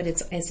Angeles, but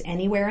it's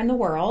anywhere in the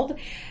world.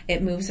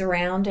 It moves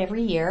around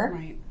every year.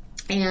 Right.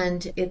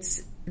 And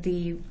it's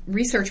the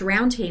Research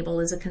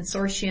Roundtable is a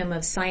consortium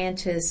of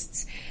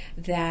scientists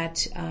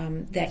that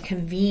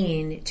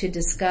convene to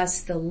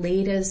discuss the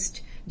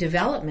latest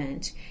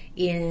development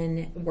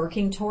in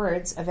working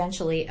towards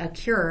eventually a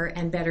cure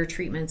and better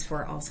treatments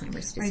for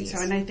Alzheimer's disease. Right,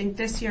 so, and I think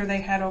this year they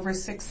had over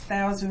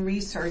 6,000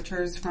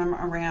 researchers from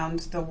around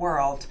the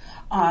world.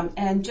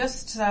 And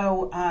just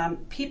so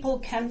people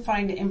can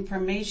find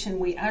information,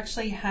 we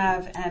actually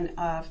have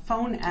a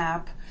phone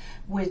app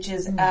which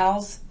is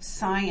Al's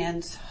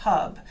Science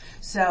Hub.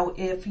 So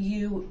if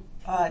you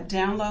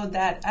download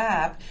that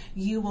app,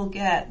 you will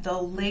get the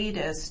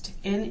latest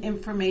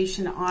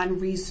information on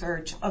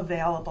research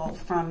available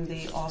from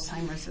the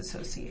Alzheimer's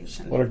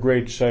Association. What a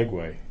great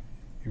segue.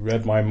 You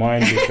read my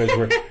mind, because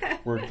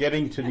we're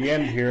getting to the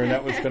end here, and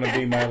that was going to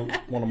be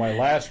one of my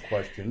last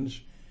questions,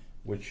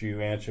 which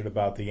you answered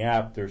about the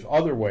app. There's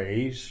other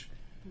ways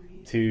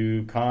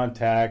to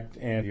contact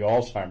the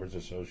Alzheimer's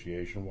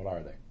Association. What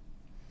are they?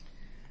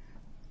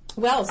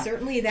 Well,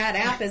 certainly that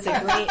app is a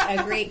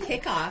great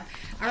kickoff.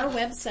 Our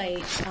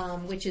website,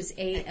 which is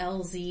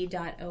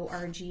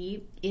alz.org,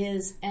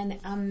 is an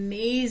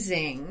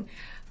amazing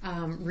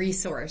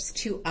resource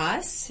to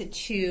us,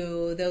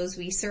 to those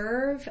we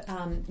serve.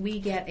 We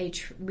get a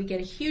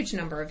huge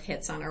number of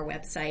hits on our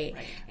website,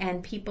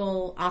 and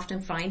people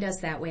often find us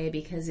that way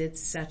because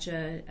it's such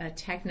a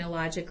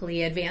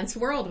technologically advanced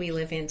world we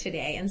live in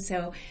today. And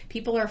so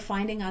people are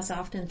finding us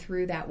often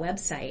through that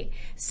website,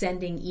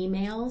 sending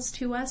emails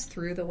to us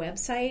through the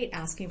website,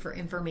 asking for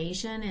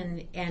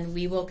information, and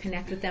we will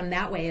connect with them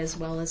that way, as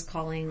well as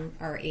calling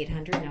our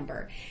 800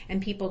 number.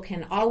 And people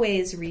can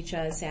always reach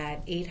us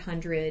at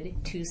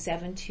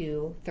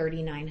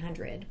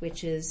 800-272-3900,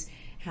 which is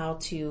how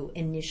to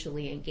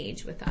initially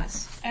engage with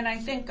us. And I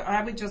think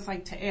I would just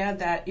like to add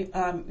that,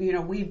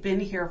 we've been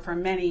here for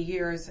many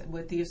years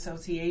with the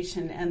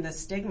association, and the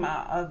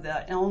stigma of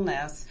the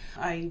illness.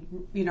 I,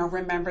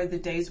 remember the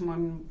days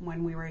when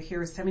we were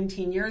here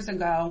 17 years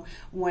ago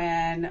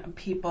when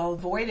people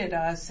avoided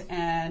us,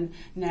 and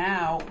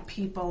now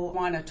people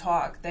want to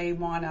talk, they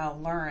want to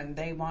learn,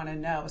 they want to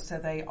know. So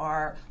they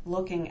are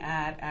looking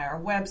at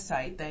our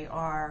website. They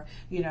are,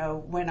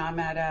 when I'm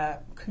at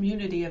a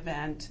community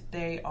event,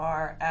 they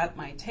are at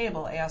my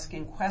table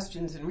asking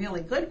questions, and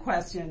really good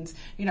questions.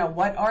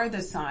 What are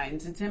the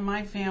signs? It's in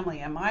my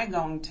family. Am I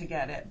going to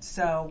get it?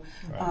 So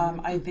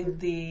I think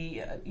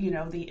the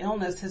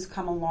illness has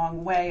come a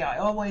long way. I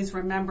always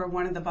remember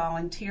one of the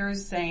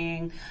volunteers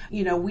saying,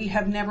 we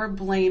have never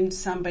blamed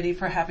somebody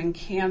for having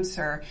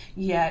cancer,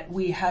 yet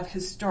we have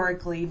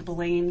historically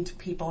blamed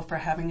people for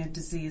having a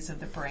disease of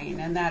the brain.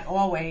 And that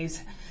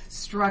always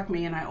struck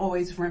me, and I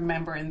always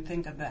remember and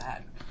think of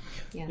that.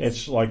 Yes.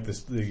 It's like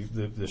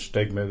the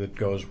stigma that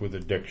goes with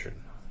addiction,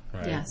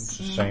 right? Yes. It's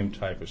the same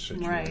type of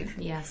situation. Right.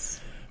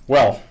 Yes.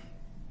 Well,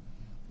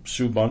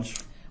 Sue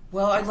Bunce.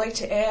 Well, I'd like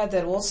to add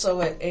that also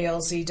at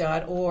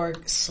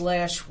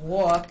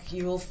alz.org/walk,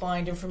 you will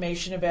find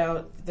information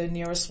about the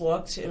nearest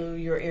walk to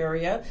your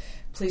area.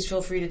 Please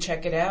feel free to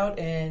check it out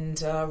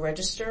and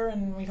register,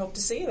 and we hope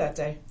to see you that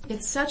day.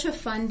 It's such a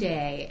fun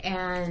day,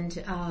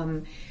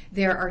 and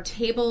there are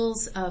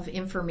tables of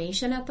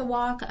information at the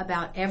walk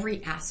about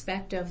every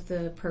aspect of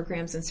the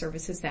programs and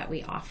services that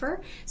we offer.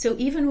 So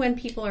even when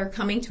people are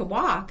coming to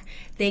walk,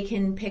 they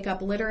can pick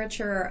up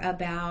literature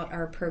about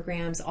our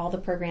programs, all the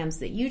programs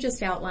that you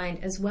just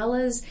outlined, as well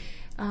as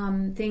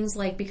things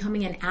like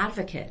becoming an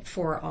advocate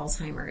for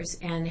Alzheimer's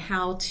and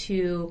how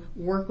to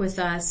work with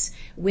us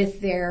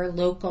with their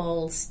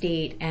local,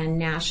 state, and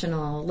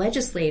national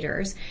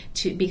legislators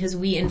because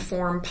we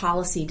inform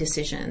policy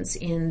decisions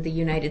in the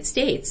United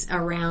States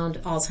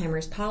around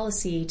Alzheimer's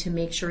policy to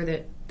make sure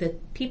that the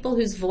people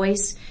whose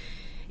voice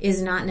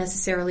is not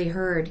necessarily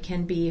heard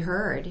can be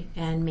heard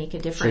and make a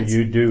difference. So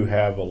you do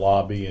have a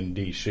lobby in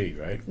D.C.,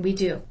 right? We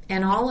do.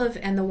 And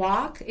the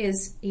walk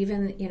is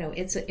even,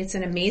 it's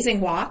an amazing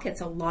walk.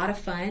 It's a lot of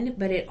fun,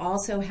 but it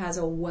also has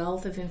a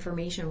wealth of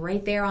information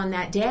right there on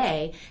that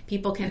day.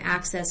 People can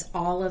access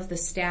all of the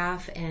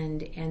staff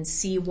and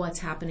see what's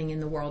happening in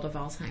the world of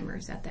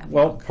Alzheimer's at that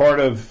Well, walk. part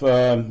of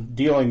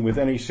dealing with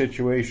any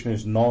situation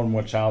is knowing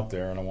what's out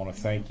there, and I want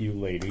to thank you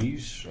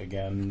ladies.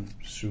 Again,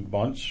 Sue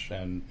Bunce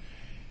and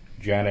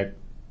Janet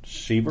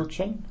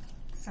Syvertson,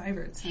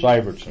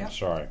 Yep.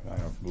 sorry, I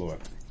blew it.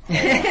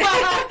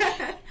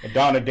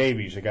 Donna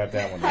Davies, I got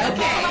that one right.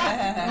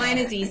 Okay. Mine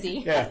is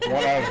easy. Yeah, 2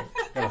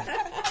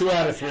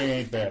 out of 3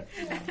 ain't bad.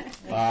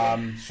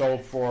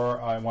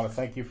 I want to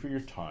thank you for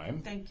your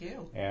time. Thank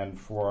you. And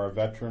for our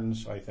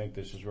veterans, I think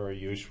this is very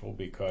useful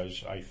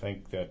because I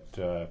think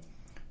that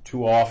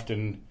too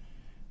often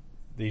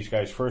these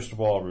guys, first of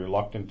all, are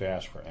reluctant to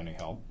ask for any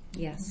help.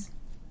 Yes.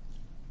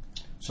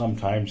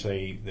 Sometimes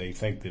they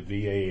think the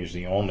VA is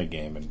the only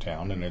game in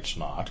town, and it's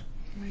not.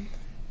 Right.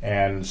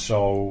 And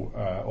so,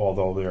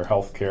 although their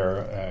health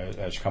care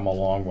has come a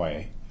long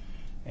way,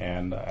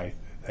 and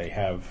they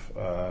have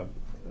a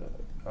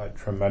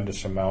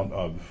tremendous amount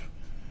of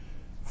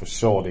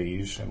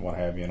facilities and what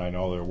have you, and I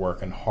know they're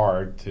working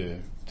hard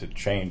to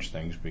change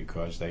things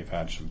because they've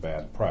had some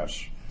bad press.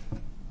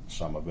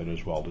 Some of it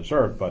is well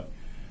deserved, but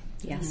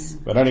yes.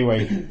 But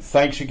anyway,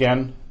 thanks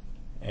again,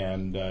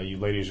 and you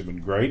ladies have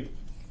been great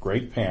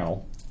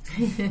panel,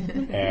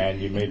 and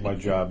you made my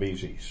job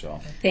easy. So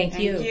Thank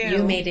you. you.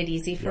 You made it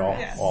easy for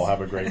y'all us. all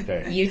have a great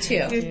day. You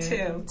too. You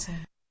too.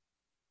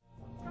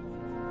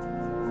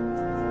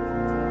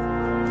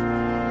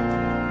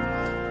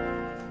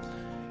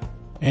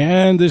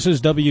 And this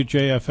is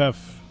WJFF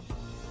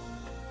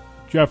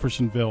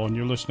Jeffersonville, and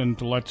you're listening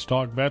to Let's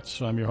Talk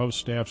Vets. I'm your host,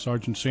 Staff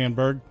Sergeant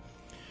Sandberg.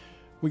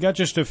 We got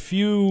just a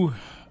few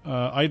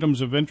items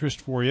of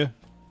interest for you,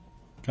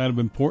 kind of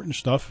important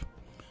stuff.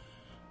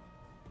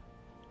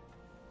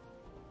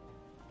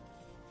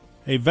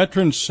 A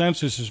veteran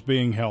census is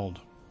being held,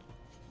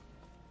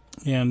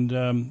 and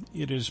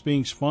it is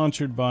being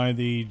sponsored by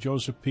the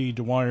Joseph P.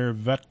 Dwyer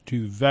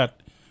Vet2Vet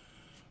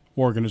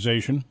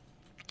organization.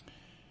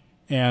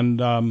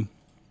 And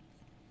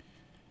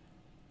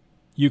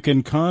you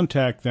can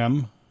contact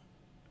them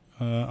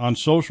on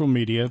social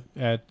media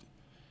at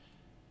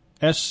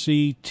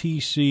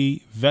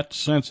SCTC Vet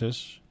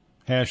Census,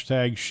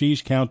 hashtag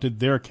She's Counted,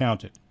 They're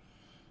Counted.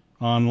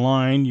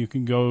 Online, you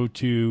can go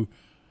to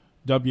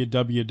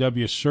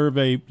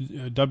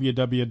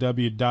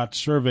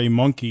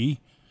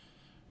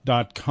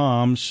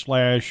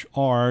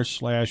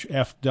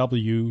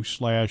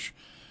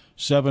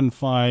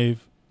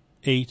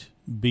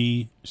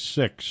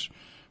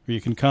or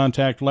you can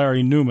contact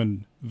Larry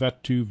Newman,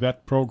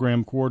 Vet2Vet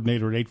Program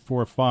Coordinator, at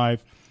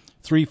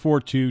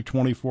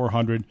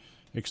 845-342-2400,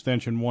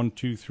 extension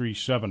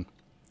 1237.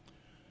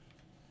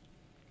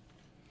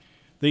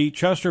 The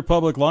Chester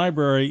Public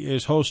Library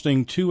is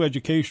hosting 2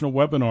 educational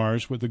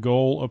webinars with the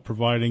goal of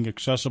providing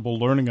accessible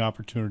learning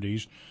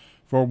opportunities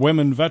for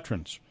women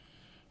veterans.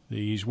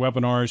 These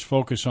webinars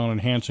focus on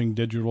enhancing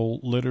digital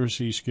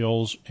literacy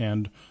skills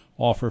and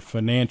offer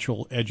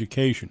financial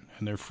education,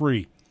 and they're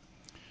free.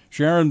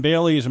 Sharon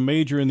Bailey is a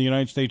major in the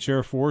United States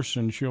Air Force,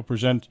 and she'll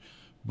present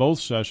both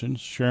sessions.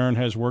 Sharon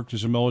has worked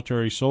as a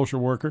military social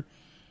worker,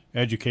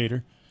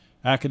 educator,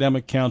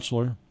 academic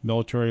counselor,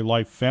 military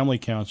life family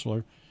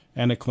counselor,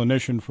 and a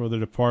clinician for the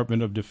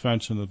Department of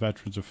Defense and the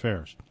Veterans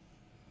Affairs.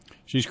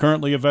 She's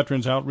currently a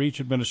Veterans Outreach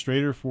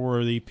Administrator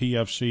for the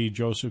PFC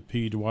Joseph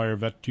P. Dwyer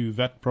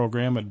Vet2Vet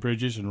program at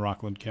Bridges in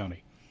Rockland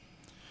County.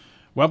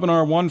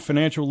 Webinar 1,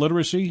 Financial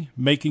Literacy,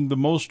 Making the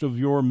Most of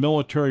Your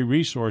Military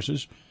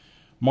Resources,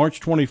 March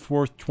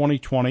 24th,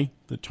 2020.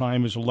 The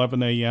time is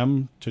 11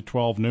 a.m. to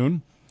 12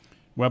 noon.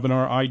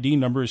 Webinar ID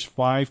number is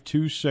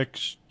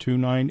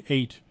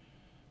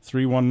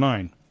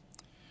 526-298-319.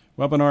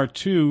 Webinar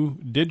 2,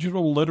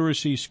 Digital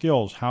Literacy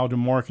Skills, How to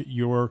Market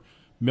Your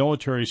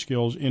Military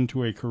Skills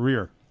into a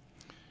Career.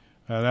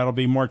 That'll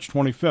be March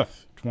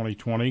 25th,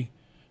 2020.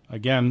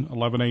 Again,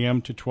 11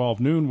 a.m. to 12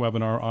 noon.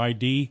 Webinar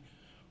ID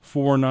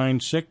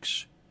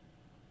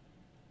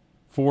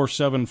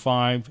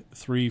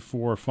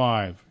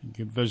 496-475-345. You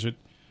can visit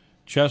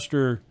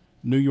Chester,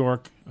 New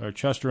York, or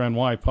Chester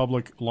NY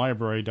Public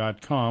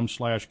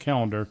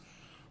Library.com/calendar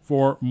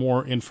for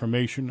more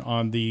information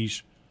on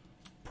these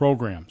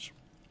programs.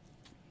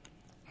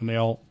 And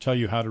they'll tell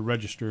you how to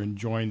register and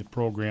join the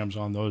programs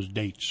on those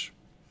dates.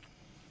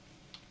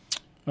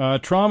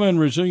 Trauma and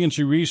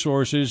Resiliency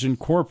Resources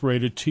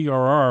Incorporated,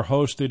 TRR,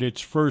 hosted its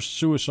first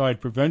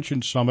Suicide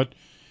Prevention Summit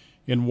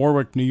in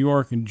Warwick, New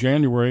York in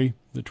January,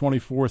 the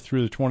 24th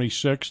through the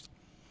 26th.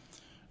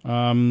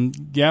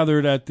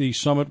 Gathered at the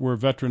summit were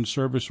veteran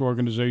service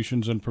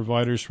organizations and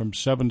providers from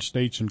 7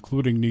 states,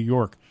 including New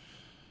York.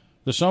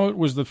 The summit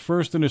was the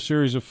first in a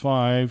series of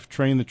 5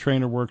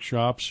 train-the-trainer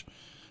workshops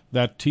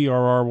that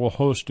TRR will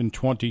host in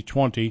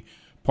 2020,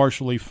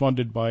 partially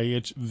funded by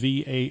its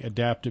VA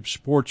Adaptive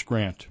Sports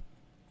Grant.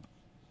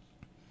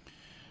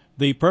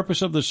 The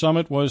purpose of the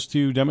summit was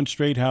to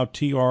demonstrate how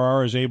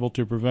TRR is able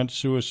to prevent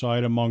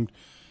suicide among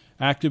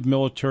active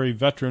military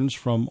veterans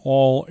from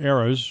all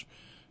eras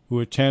who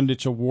attend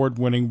its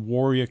award-winning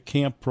Warrior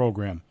Camp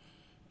program.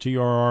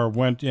 TRR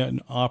went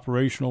in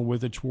operational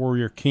with its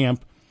Warrior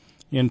Camp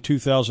in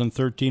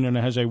 2013 and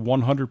has a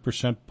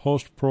 100%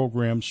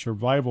 post-program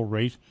survival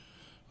rate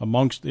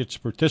amongst its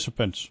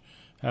participants,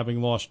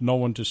 having lost no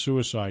one to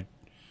suicide.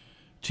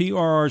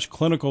 TRR's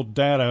clinical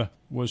data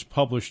was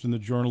published in the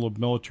Journal of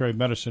Military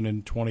Medicine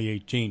in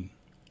 2018.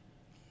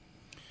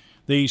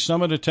 The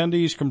summit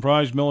attendees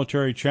comprised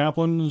military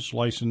chaplains,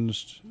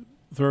 licensed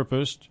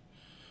therapists,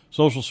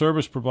 social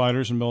service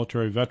providers, and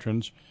military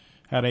veterans,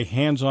 had a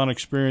hands-on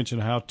experience in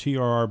how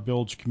TRR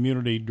builds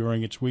community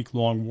during its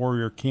week-long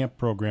Warrior Camp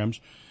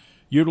programs,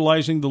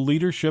 utilizing the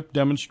leadership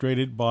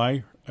demonstrated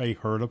by a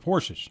herd of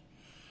horses.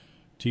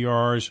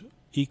 TRR's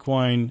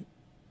equine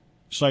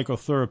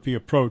psychotherapy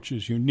approach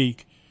is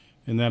unique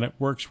in that it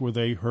works with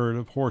a herd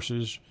of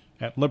horses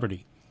at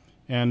liberty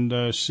and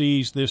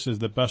sees this as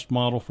the best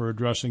model for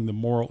addressing the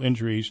moral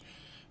injuries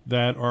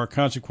that are a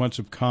consequence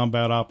of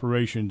combat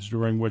operations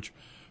during which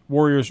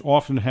warriors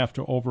often have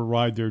to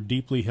override their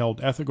deeply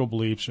held ethical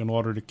beliefs in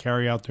order to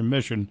carry out their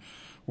mission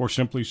or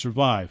simply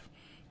survive.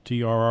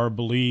 TRR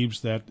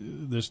believes that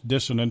this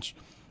dissonance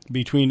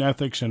between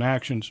ethics and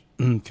actions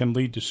can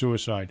lead to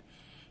suicide.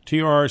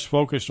 TRR's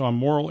focus on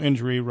moral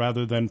injury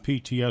rather than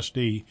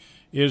PTSD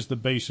is the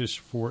basis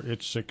for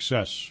its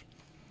success.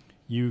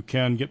 You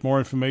can get more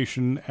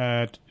information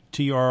at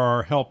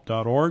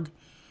trrhelp.org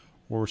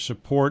or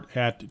support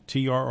at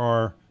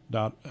trrhelp.org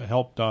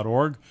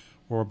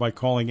or by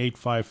calling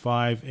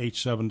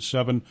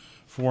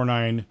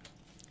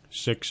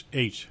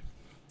 855-877-4968.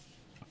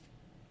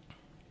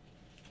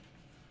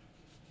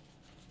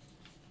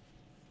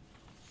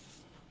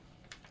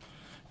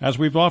 As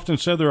we've often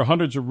said, there are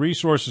hundreds of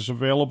resources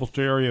available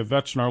to area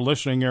vets in our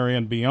listening area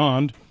and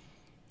beyond.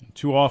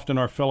 Too often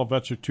our fellow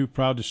vets are too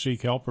proud to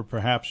seek help or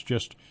perhaps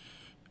just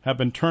have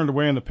been turned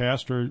away in the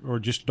past or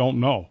just don't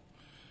know.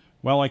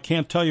 Well, I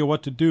can't tell you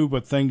what to do,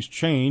 but things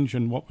change,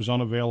 and what was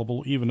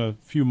unavailable even a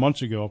few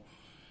months ago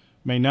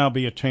may now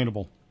be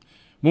attainable.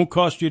 Won't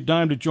cost you a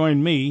dime to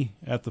join me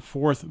at the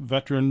 4th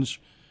Veterans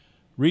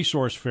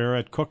Resource Fair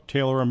at Cook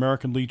Taylor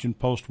American Legion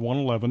Post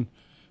 111,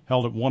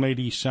 held at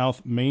 180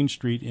 South Main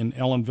Street in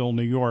Ellenville,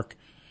 New York,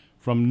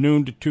 from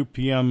noon to 2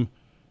 p.m.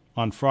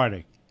 on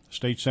Friday.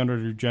 State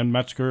Senator Jen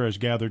Metzger has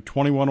gathered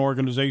 21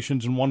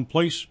 organizations in one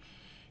place,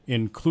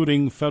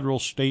 including federal,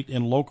 state,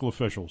 and local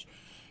officials.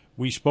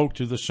 We spoke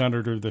to the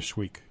senator this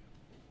week.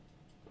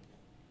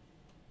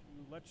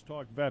 Let's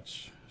talk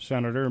vets,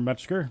 Senator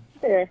Metzger.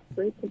 Hey,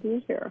 great to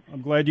be here.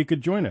 I'm glad you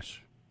could join us.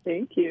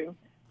 Thank you.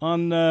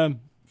 On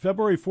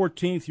February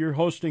 14th, you're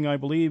hosting, I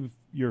believe,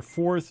 your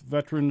 4th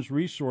Veterans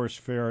Resource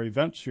Fair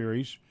event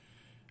series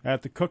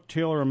at the Cook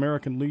Taylor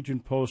American Legion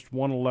Post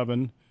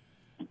 111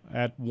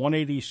 at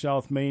 180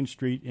 South Main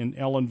Street in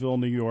Ellenville,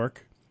 New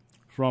York,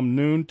 from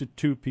noon to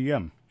 2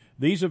 p.m.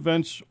 These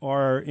events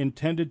are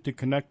intended to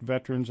connect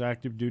veterans,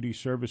 active duty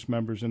service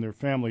members, and their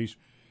families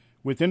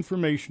with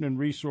information and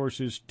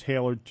resources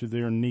tailored to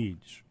their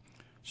needs.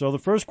 So the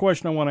first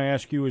question I want to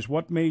ask you is,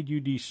 what made you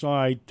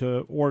decide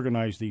to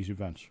organize these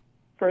events?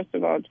 First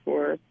of all,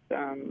 for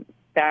some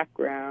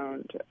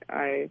background,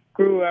 I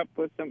grew up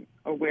with some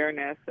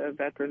awareness of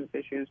veterans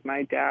issues.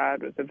 My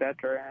dad was a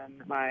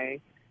veteran. My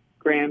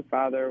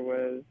grandfather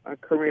was a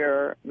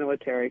career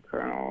military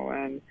colonel.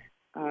 And,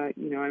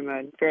 I'm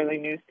a fairly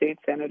new state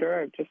senator.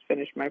 I've just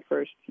finished my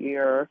first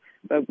year.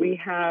 But we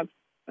have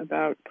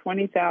about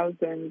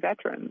 20,000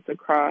 veterans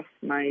across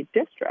my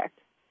district.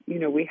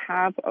 We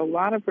have a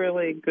lot of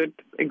really good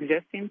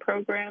existing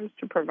programs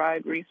to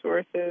provide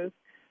resources,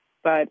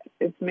 but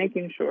it's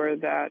making sure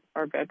that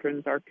our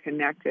veterans are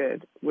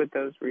connected with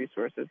those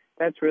resources.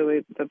 That's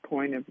really the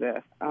point of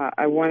this.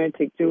 I wanted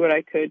to do what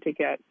I could to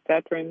get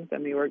veterans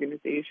and the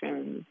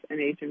organizations and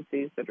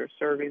agencies that are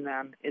serving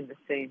them in the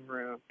same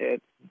room.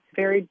 It's a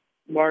very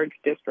large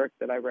district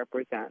that I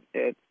represent.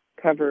 It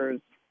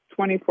covers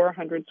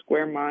 2,400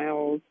 square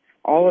miles,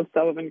 all of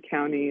Sullivan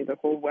County, the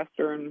whole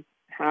western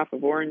half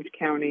of Orange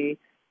County,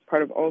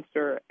 part of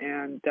Ulster,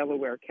 and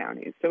Delaware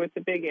counties. So it's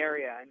a big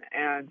area,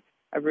 and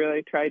I've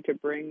really tried to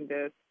bring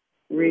this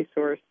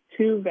resource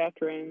to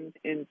veterans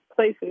in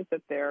places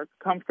that they're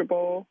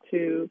comfortable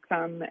to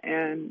come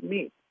and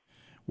meet.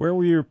 Where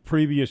were your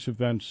previous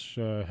events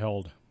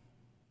held?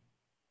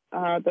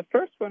 The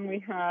first one we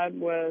had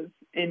was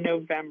in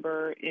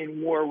November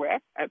in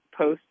Warwick at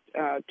Post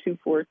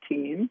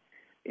 214.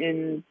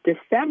 In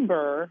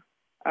December,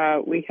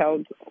 we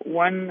held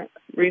one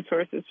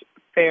resources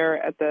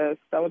fair at the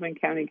Sullivan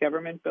County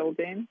Government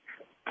Building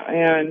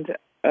and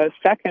a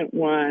second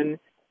one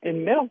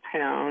in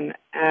Middletown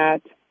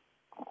at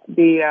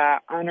the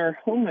Honor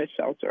Homeless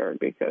Shelter,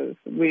 because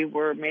we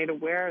were made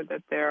aware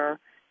that there,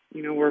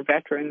 were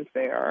veterans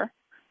there.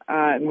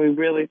 And we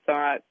really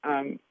thought,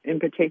 in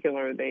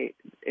particular,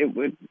 it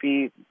would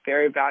be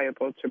very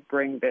valuable to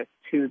bring this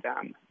to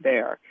them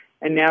there.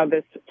 And now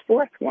this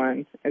fourth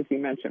one, as you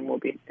mentioned, will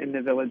be in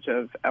the village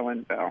of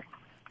Ellenville.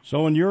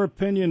 So in your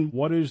opinion,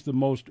 what is the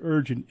most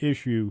urgent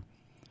issue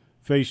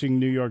facing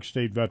New York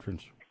State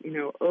veterans?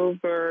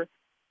 Over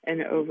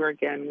and over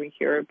again, we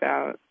hear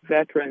about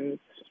veterans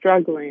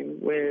struggling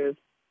with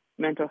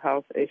mental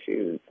health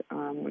issues,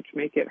 which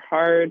make it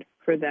hard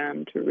for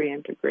them to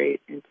reintegrate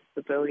into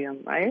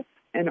civilian life.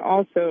 And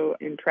also,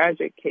 in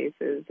tragic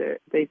cases,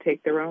 they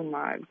take their own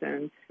lives.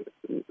 And,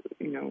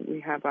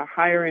 we have a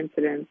higher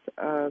incidence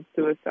of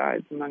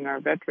suicides among our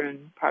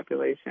veteran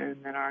population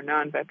than our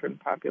non-veteran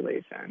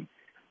population.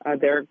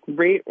 There are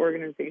great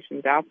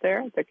organizations out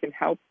there that can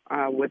help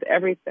with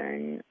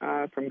everything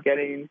from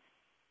getting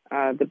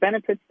the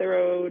benefits they're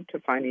owed to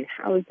finding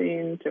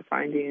housing to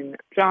finding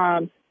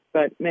jobs,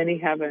 but many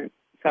haven't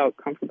felt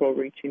comfortable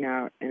reaching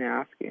out and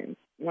asking.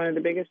 One of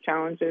the biggest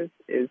challenges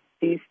is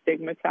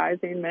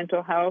destigmatizing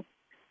mental health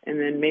and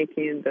then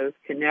making those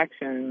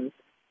connections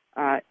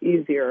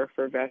easier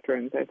for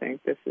veterans. I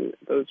think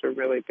those are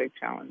really big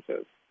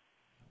challenges.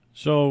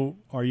 So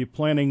are you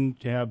planning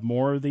to have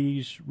more of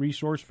these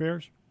resource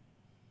fairs?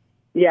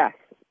 Yes.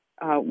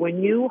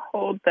 When you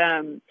hold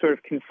them sort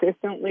of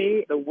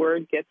consistently, the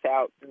word gets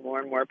out and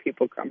more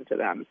people come to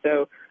them.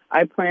 So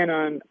I plan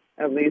on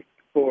at least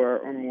 4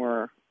 or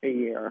more a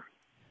year.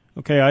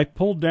 Okay, I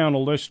pulled down a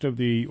list of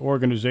the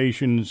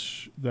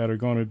organizations that are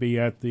going to be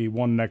at the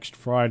one next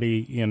Friday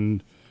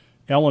in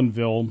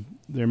Ellenville.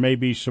 There may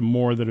be some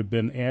more that have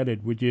been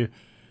added. Would you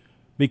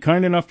be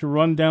kind enough to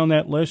run down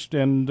that list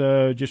and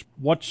just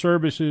what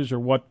services or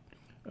what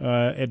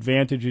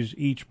advantages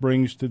each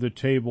brings to the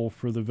table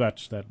for the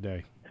vets that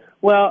day?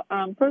 Well,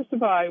 first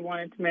of all, I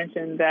wanted to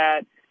mention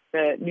that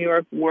the New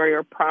York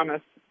Warrior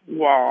Promise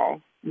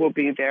Wall will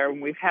be there,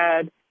 and we've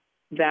had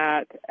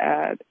that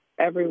at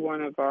every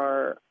one of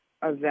our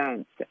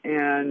events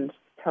and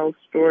tell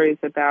stories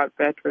about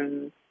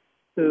veterans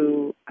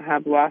who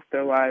have lost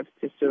their lives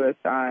to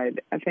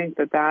suicide. I think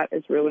that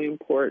is really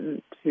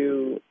important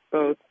to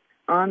both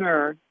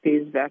honor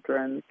these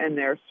veterans and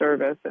their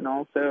service and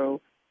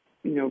also,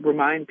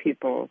 remind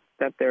people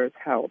that there's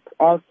help.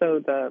 Also,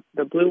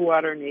 the Blue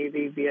Water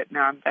Navy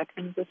Vietnam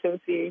Veterans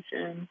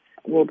Association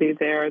will be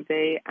there.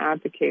 They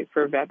advocate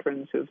for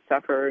veterans who've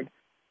suffered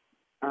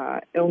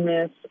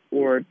illness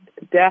or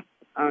death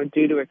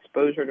due to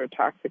exposure to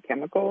toxic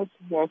chemicals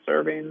while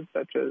serving,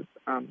 such as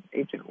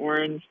Agent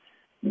Orange.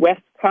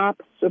 Westcop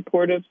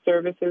Supportive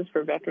Services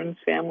for Veterans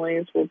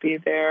Families will be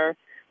there.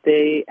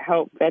 They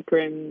help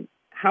veteran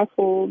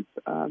households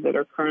that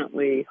are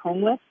currently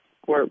homeless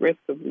or at risk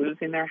of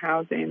losing their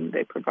housing.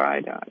 They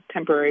provide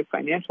temporary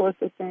financial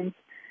assistance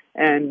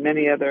and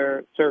many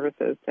other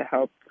services to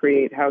help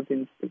create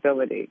housing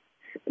stability.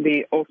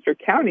 The Ulster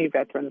County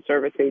Veterans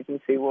Service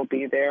Agency will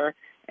be there,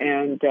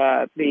 and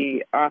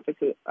the Office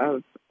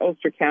of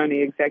Ulster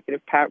County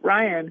Executive Pat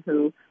Ryan,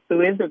 who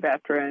is a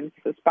veteran,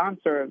 is the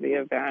sponsor of the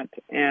event,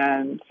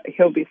 and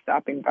he'll be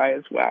stopping by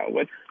as well.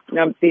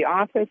 The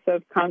Office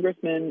of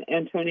Congressman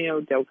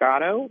Antonio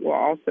Delgado will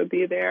also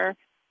be there,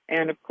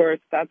 and of course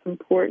that's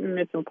important.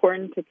 It's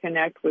important to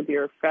connect with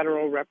your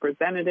federal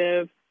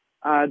representative.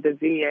 The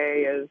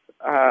VA is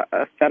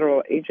a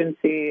federal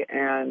agency,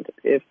 and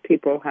if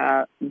people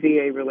have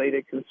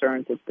VA-related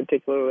concerns, it's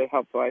particularly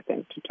helpful, I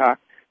think, to talk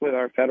with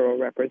our federal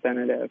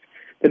representative.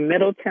 The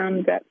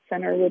Middletown Vet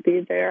Center will be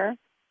there.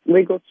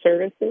 Legal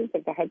Services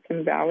of the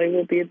Hudson Valley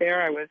will be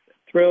there. I was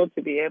thrilled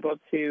to be able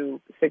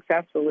to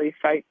successfully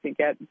fight to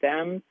get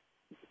them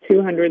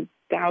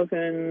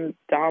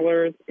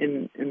 $200,000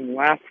 in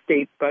last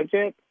state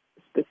budget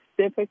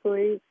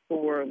specifically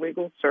for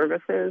legal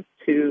services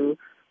to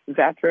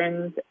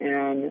veterans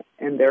and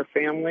their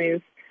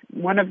families.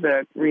 One of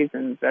the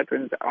reasons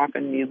veterans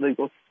often need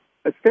legal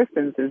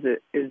assistance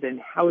is in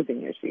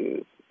housing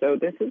issues. So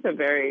this is a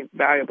very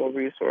valuable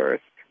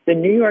resource. The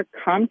New York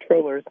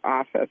Comptroller's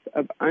Office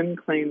of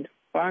Unclaimed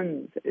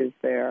Funds is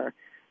there,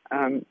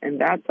 and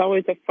that's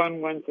always a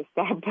fun one to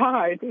stop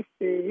by to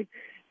see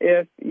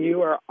if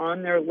you are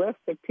on their list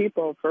of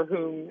people for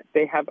whom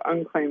they have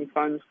unclaimed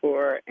funds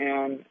for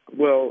and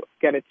will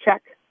get a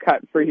check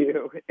cut for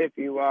you if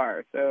you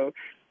are. So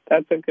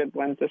that's a good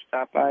one to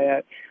stop by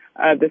at.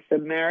 The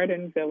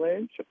Samaritan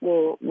Village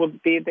will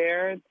be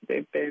there.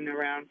 They've been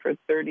around for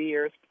 30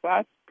 years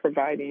plus,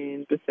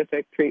 providing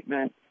specific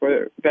treatment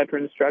for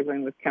veterans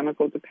struggling with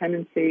chemical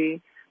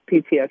dependency,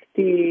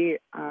 PTSD,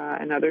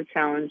 and other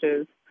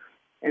challenges.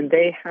 And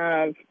they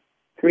have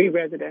 3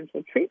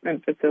 residential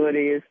treatment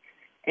facilities,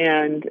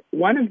 and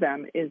one of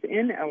them is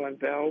in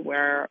Ellenville,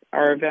 where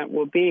our event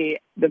will be.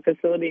 The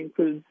facility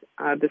includes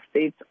the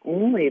state's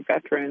only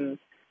veterans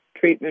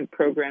treatment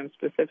program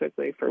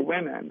specifically for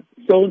women.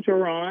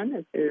 Soldier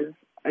On is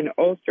an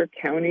Ulster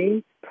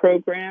County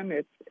program.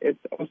 It's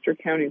Ulster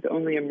County's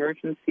only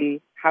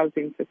emergency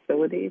housing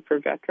facility for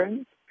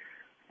veterans.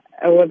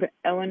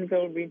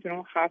 Ellenville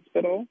Regional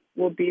Hospital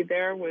will be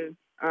there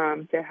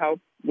to help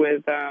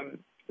with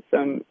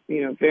some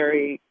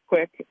very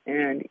quick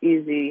and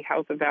easy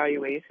health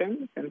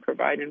evaluations and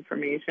provide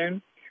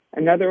information.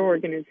 Another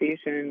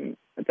organization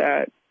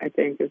that I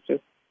think is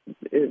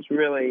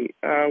really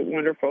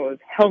wonderful is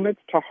Helmets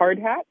to Hard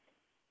Hats.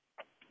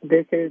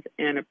 This is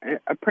an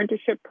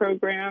apprenticeship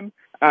program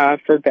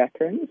for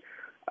veterans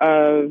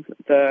of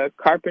the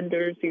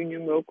Carpenters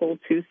Union Local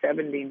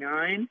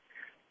 279.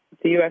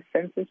 The U.S.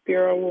 Census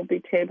Bureau will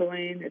be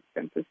tabling. It's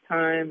census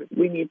time.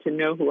 We need to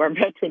know who our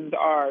veterans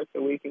are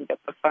so we can get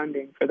the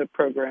funding for the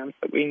programs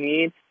that we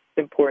need. It's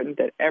important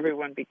that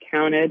everyone be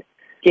counted.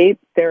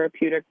 Gates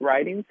Therapeutic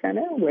Riding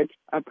Center, which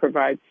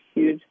provides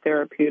huge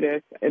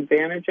therapeutic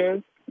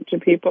advantages to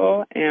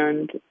people,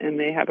 and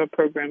they have a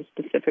program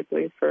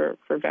specifically for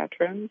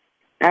veterans.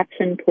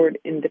 Action Toward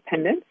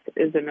Independence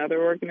is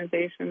another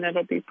organization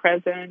that'll be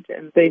present,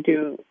 and they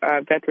do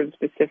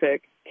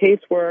veteran-specific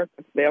casework.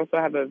 They also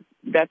have a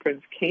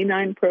Veterans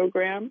Canine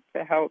program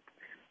to help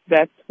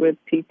vets with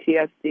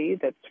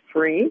PTSD that's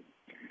free.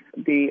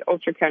 The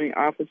Ulster County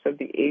Office of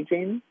the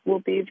Aging will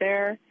be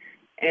there,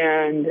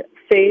 and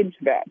Sage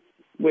Vets,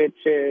 which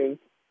is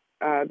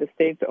the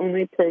state's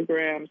only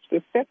program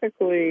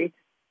specifically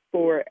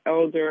for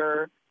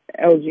elder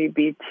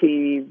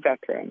LGBT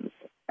veterans.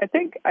 I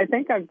think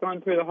I've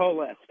gone through the whole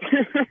list.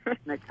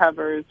 It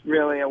covers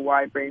really a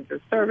wide range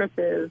of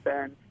services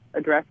and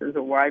addresses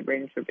a wide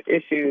range of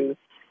issues,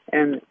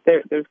 and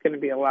there's going to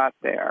be a lot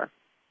there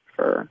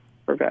for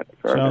vets.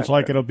 Sounds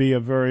like it'll be a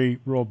very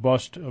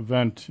robust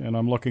event, and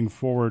I'm looking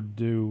forward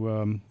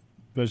to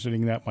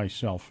visiting that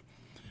myself.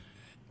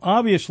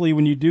 Obviously,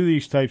 when you do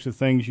these types of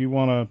things, you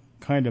want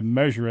to kind of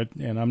measure it,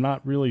 and I'm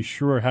not really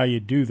sure how you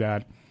do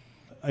that.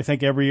 I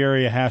think every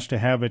area has to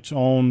have its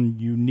own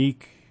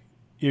unique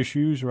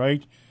issues,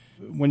 right?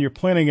 When you're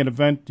planning an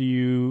event, do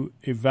you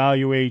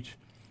evaluate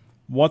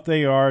what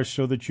they are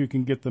so that you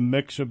can get the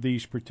mix of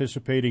these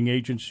participating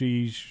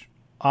agencies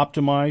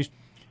optimized?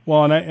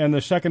 Well, and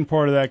the second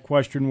part of that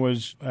question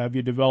was, have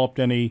you developed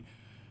any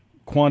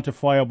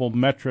quantifiable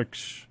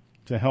metrics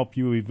to help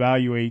you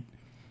evaluate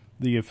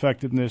the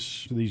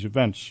effectiveness of these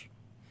events?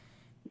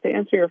 To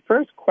answer your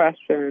first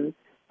question,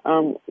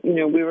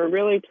 we were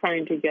really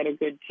trying to get a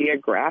good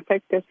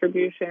geographic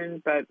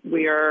distribution, but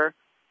we are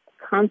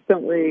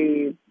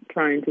constantly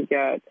trying to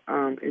get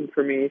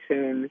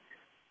information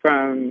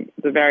from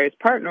the various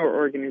partner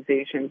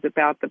organizations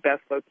about the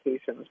best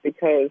locations,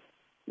 because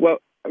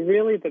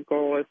really the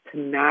goal is to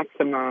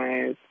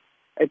maximize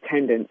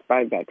attendance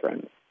by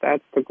veterans.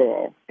 That's the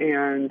goal.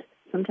 And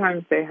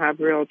sometimes they have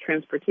real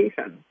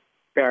transportation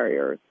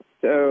barriers.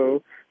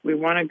 So we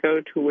want to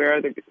go to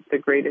where the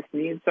greatest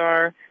needs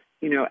are.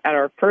 At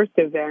our first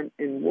event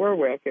in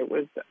Warwick, it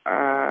was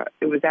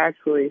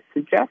actually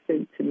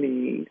suggested to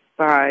me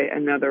by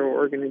another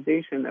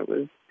organization that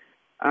was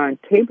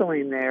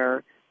tabling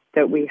there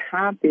that we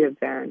have the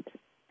event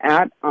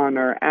at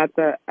Honor at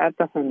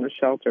the homeless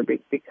shelter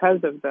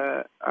because of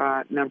the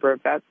number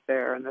of vets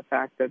there and the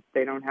fact that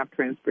they don't have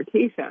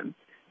transportation.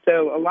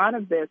 So a lot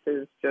of this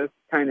is just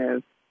kind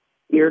of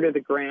ear to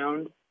the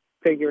ground,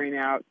 figuring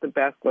out the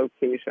best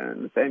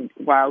locations, and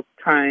while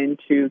trying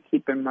to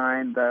keep in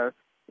mind the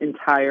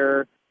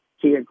entire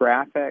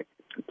geographic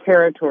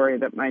territory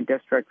that my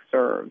district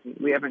serves.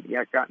 We haven't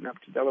yet gotten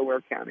up to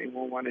Delaware County, and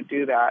we'll want to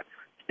do that.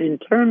 In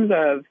terms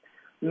of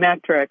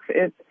metrics,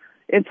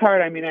 it's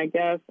hard. I mean, I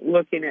guess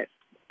looking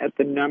at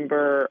the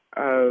number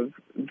of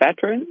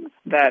veterans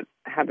that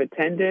have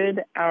attended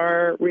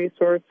our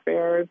resource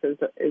fairs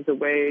is a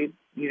way,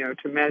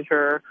 to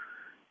measure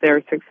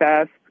their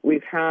success.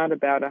 We've had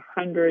about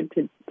 100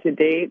 to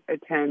date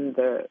attend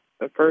the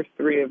first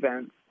three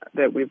events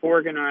that we've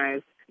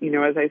organized.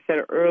 As I said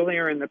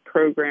earlier in the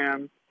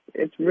program,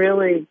 it's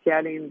really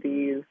getting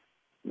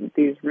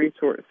these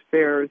resource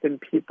fairs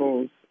and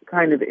people's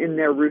kind of in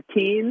their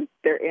routine,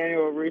 their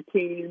annual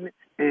routine,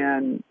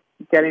 and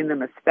getting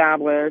them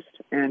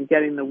established and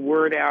getting the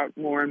word out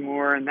more and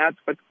more, and that's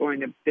what's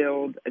going to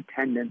build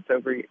attendance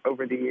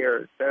over the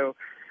years. So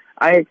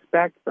I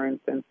expect, for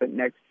instance, that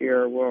next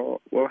year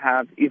we'll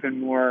have even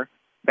more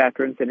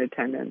veterans in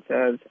attendance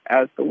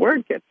as the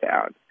word gets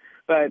out.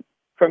 But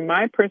from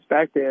my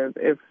perspective,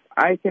 if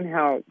I can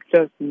help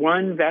just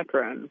one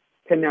veteran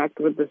connect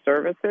with the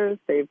services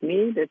they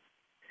need,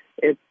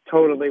 it's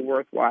totally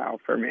worthwhile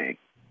for me.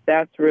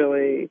 That's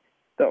really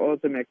the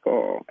ultimate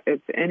goal.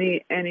 It's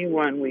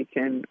anyone we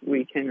can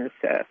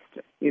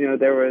assist.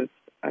 There was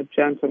a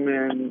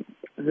gentleman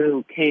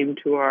who came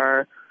to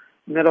our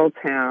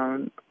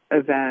Middletown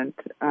event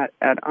at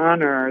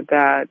Honor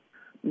that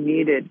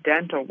needed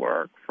dental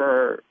work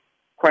for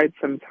quite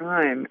some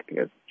time,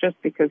 just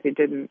because he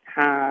didn't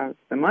have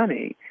the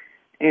money.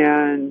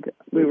 And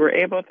we were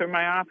able, through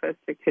my office,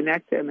 to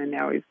connect him, and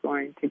now he's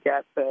going to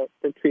get the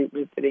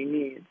treatment that he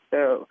needs.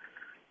 So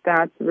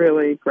that's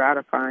really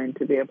gratifying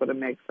to be able to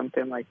make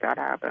something like that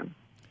happen.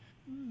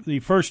 The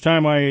first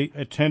time I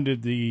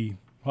attended the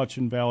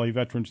Hudson Valley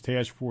Veterans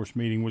Task Force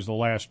meeting was the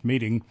last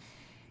meeting,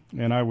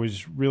 and I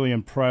was really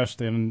impressed,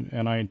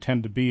 and I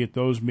intend to be at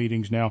those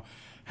meetings now.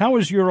 How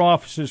has your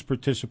office's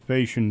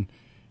participation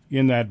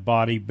in that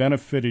body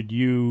benefited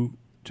you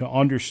to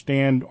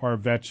understand our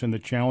vets and the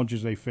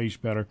challenges they face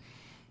better?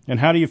 And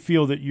how do you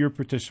feel that your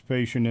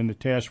participation in the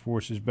task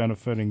force is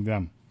benefiting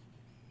them?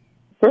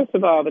 First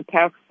of all, the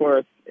task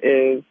force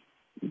is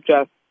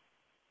just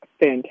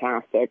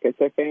fantastic.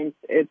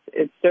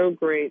 It's so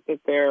great that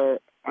they're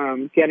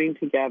getting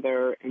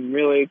together and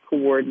really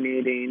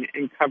coordinating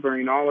and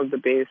covering all of the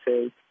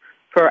bases.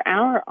 For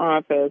our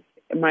office,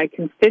 my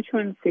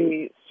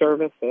constituency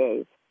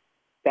services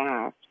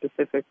staff,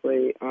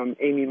 specifically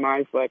Amy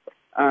Meislich,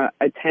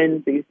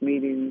 attends these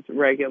meetings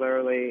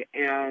regularly,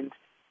 and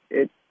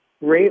it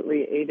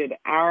greatly aided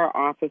our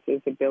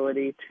office's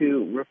ability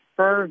to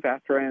refer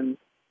veterans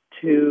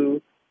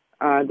to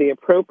the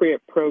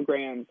appropriate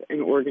programs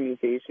and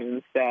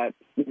organizations that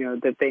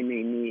they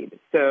may need.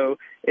 So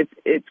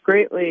it's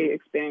greatly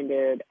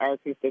expanded our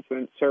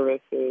constituent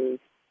services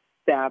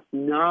staff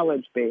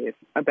knowledge base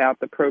about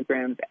the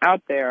programs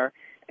out there,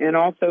 and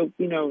also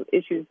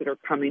issues that are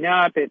coming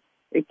up. It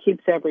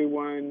keeps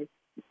everyone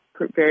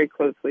very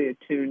closely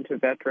attuned to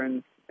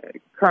veterans,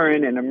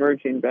 current and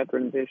emerging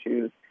veterans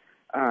issues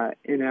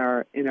in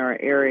our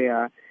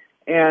area,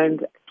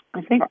 and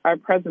I think our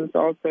presence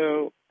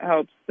also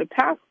helps the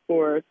task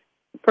force.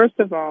 First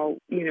of all,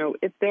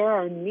 if there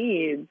are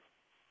needs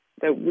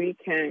that we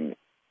can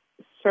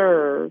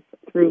serve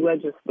through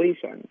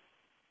legislation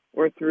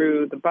or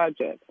through the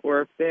budget,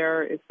 or if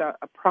there is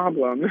a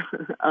problem,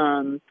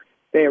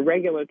 say a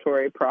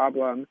regulatory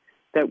problem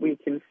that we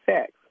can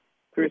fix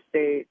through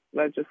state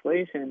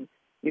legislation,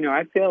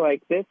 I feel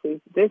like this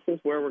is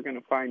where we're going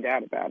to find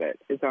out about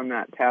it, is on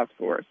that task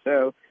force.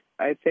 So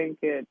I think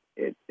it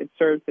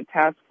serves the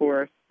task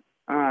force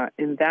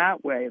in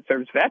that way. It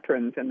serves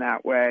veterans in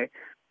that way.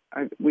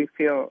 We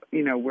feel,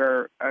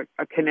 we're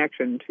a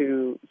connection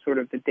to sort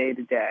of the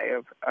day-to-day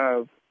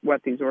of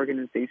what these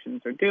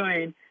organizations are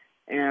doing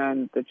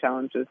and the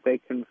challenges they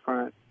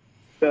confront.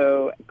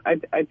 So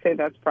I'd say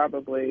that's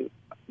probably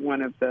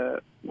one of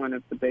the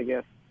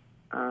biggest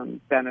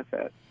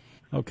benefits.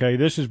 Okay,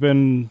 this has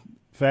been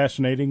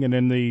fascinating, and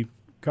in the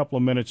couple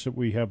of minutes that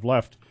we have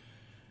left,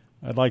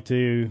 I'd like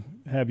to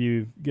have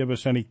you give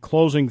us any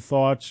closing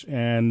thoughts,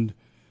 and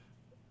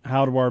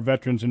how do our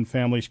veterans and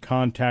families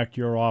contact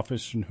your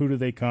office, and who do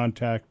they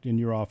contact in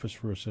your office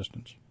for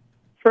assistance?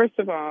 First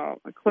of all,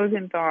 my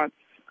closing thoughts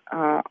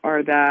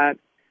are that,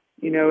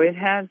 it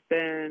has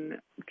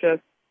been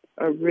just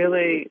a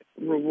really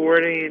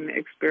rewarding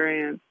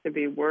experience to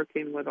be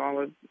working with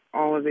all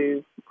of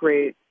these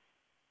great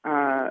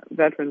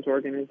veterans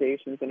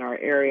organizations in our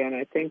area, and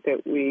I think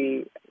that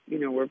we're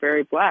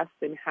very blessed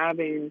in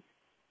having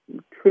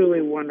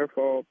truly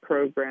wonderful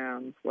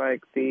programs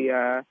like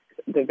the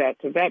Vet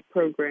to Vet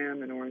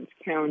program in Orange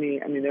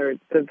County. I mean, there's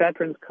the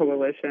Veterans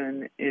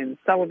Coalition in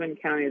Sullivan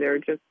County. There are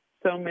just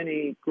so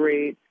many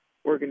great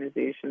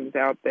organizations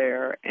out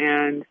there,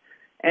 and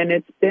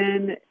it's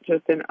been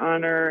just an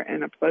honor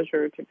and a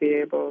pleasure to be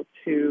able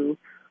to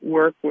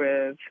work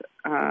with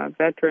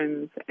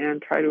veterans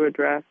and try to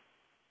address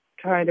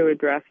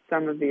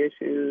some of the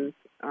issues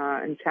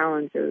and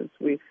challenges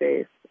we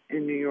face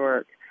in New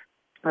York.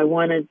 I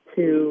wanted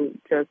to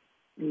just,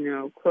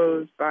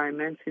 close by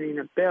mentioning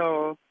a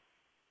bill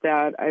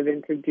that I've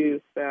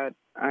introduced that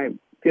I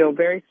feel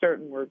very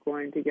certain we're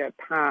going to get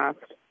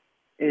passed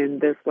in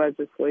this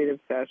legislative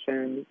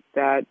session,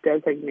 that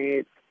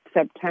designates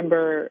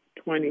September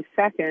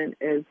 22nd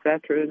as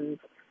Veterans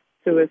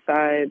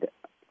Suicide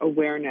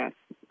Awareness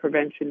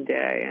Prevention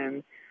Day.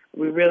 And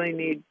we really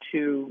need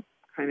to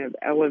kind of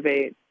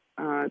elevate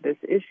this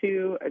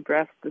issue,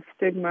 address the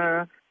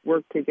stigma,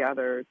 work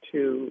together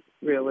to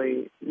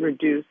really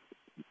reduce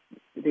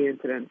the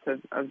incidence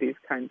of these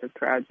kinds of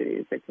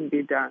tragedies. It can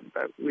be done,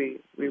 but we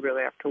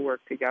really have to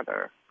work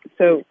together.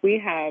 So we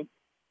have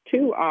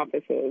two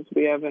offices.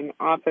 We have an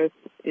office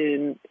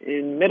in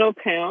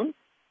Middletown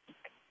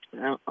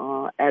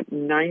at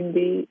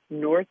 90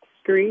 North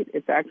Street.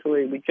 It's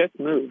actually, we just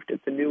moved.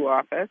 It's a new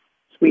office,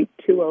 Suite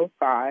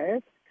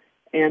 205.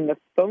 And the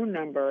phone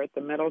number at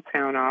the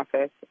Middletown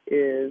office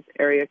is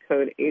area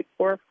code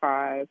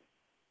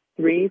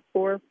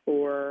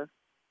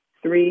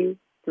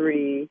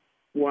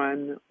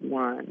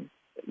 845-344-3311.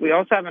 We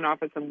also have an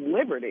office in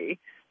Liberty.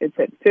 It's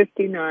at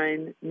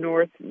 59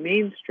 North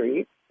Main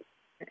Street.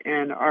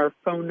 And our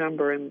phone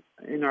number in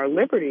our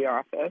Liberty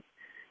office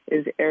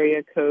is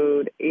area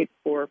code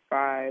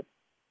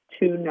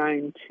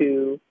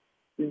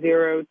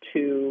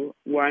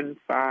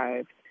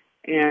 845-292-0215.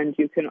 And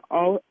you can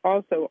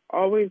also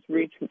always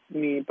reach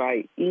me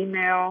by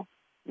email.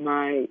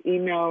 My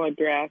email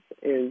address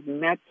is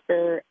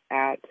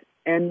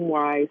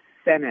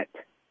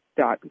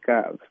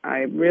metzger@nysenate.gov. I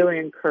really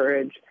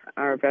encourage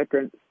our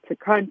veterans to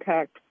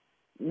contact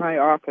my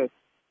office.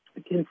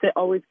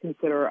 Always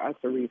consider us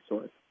a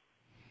resource.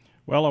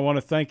 Well, I want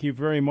to thank you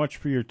very much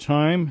for your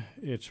time.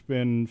 It's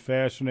been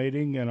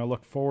fascinating, and I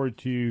look forward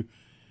to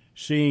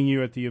seeing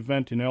you at the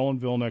event in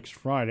Ellenville next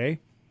Friday.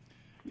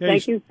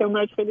 Thank you so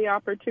much for the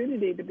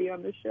opportunity to be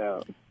on the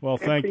show. Well,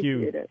 thank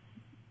you. It.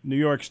 New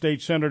York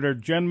State Senator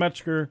Jen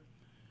Metzger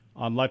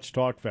on Let's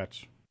Talk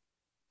Vets.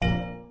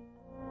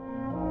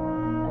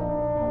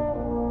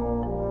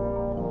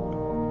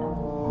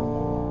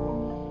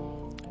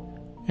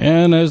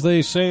 And as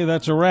they say,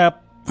 that's a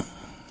wrap.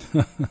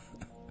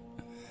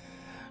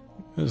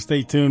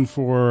 Stay tuned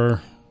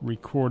for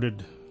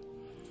recorded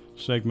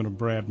segment of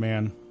Brad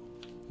Mann,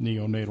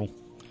 Neonatal.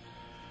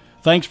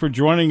 Thanks for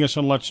joining us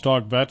on Let's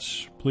Talk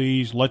Vets.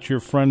 Please let your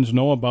friends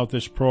know about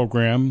this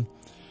program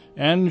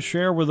and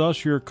share with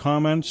us your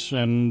comments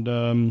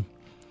and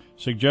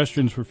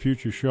suggestions for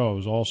future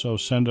shows. Also,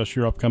 send us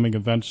your upcoming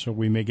events so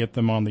we may get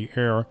them on the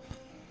air,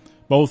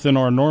 both in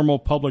our normal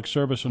public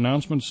service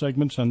announcement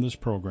segments and this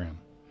program.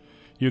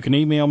 You can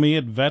email me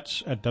at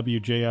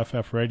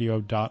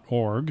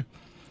vets@wjffradio.org,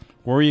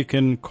 or you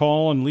can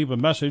call and leave a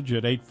message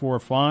at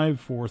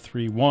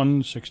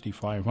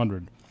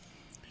 845-431-6500.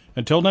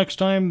 Until next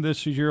time,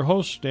 this is your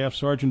host, Staff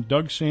Sergeant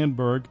Doug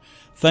Sandberg.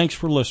 Thanks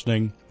for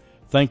listening.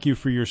 Thank you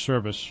for your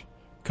service.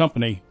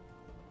 Company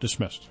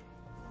dismissed.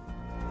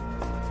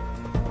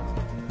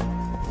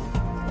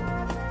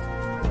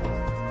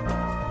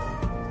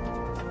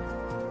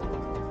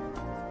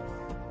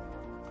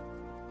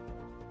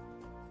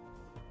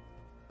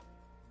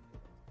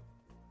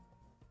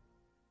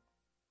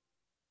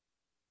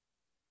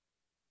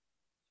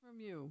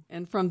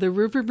 And from the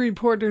River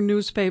Reporter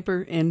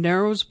newspaper in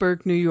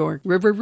Narrowsburg, New York, River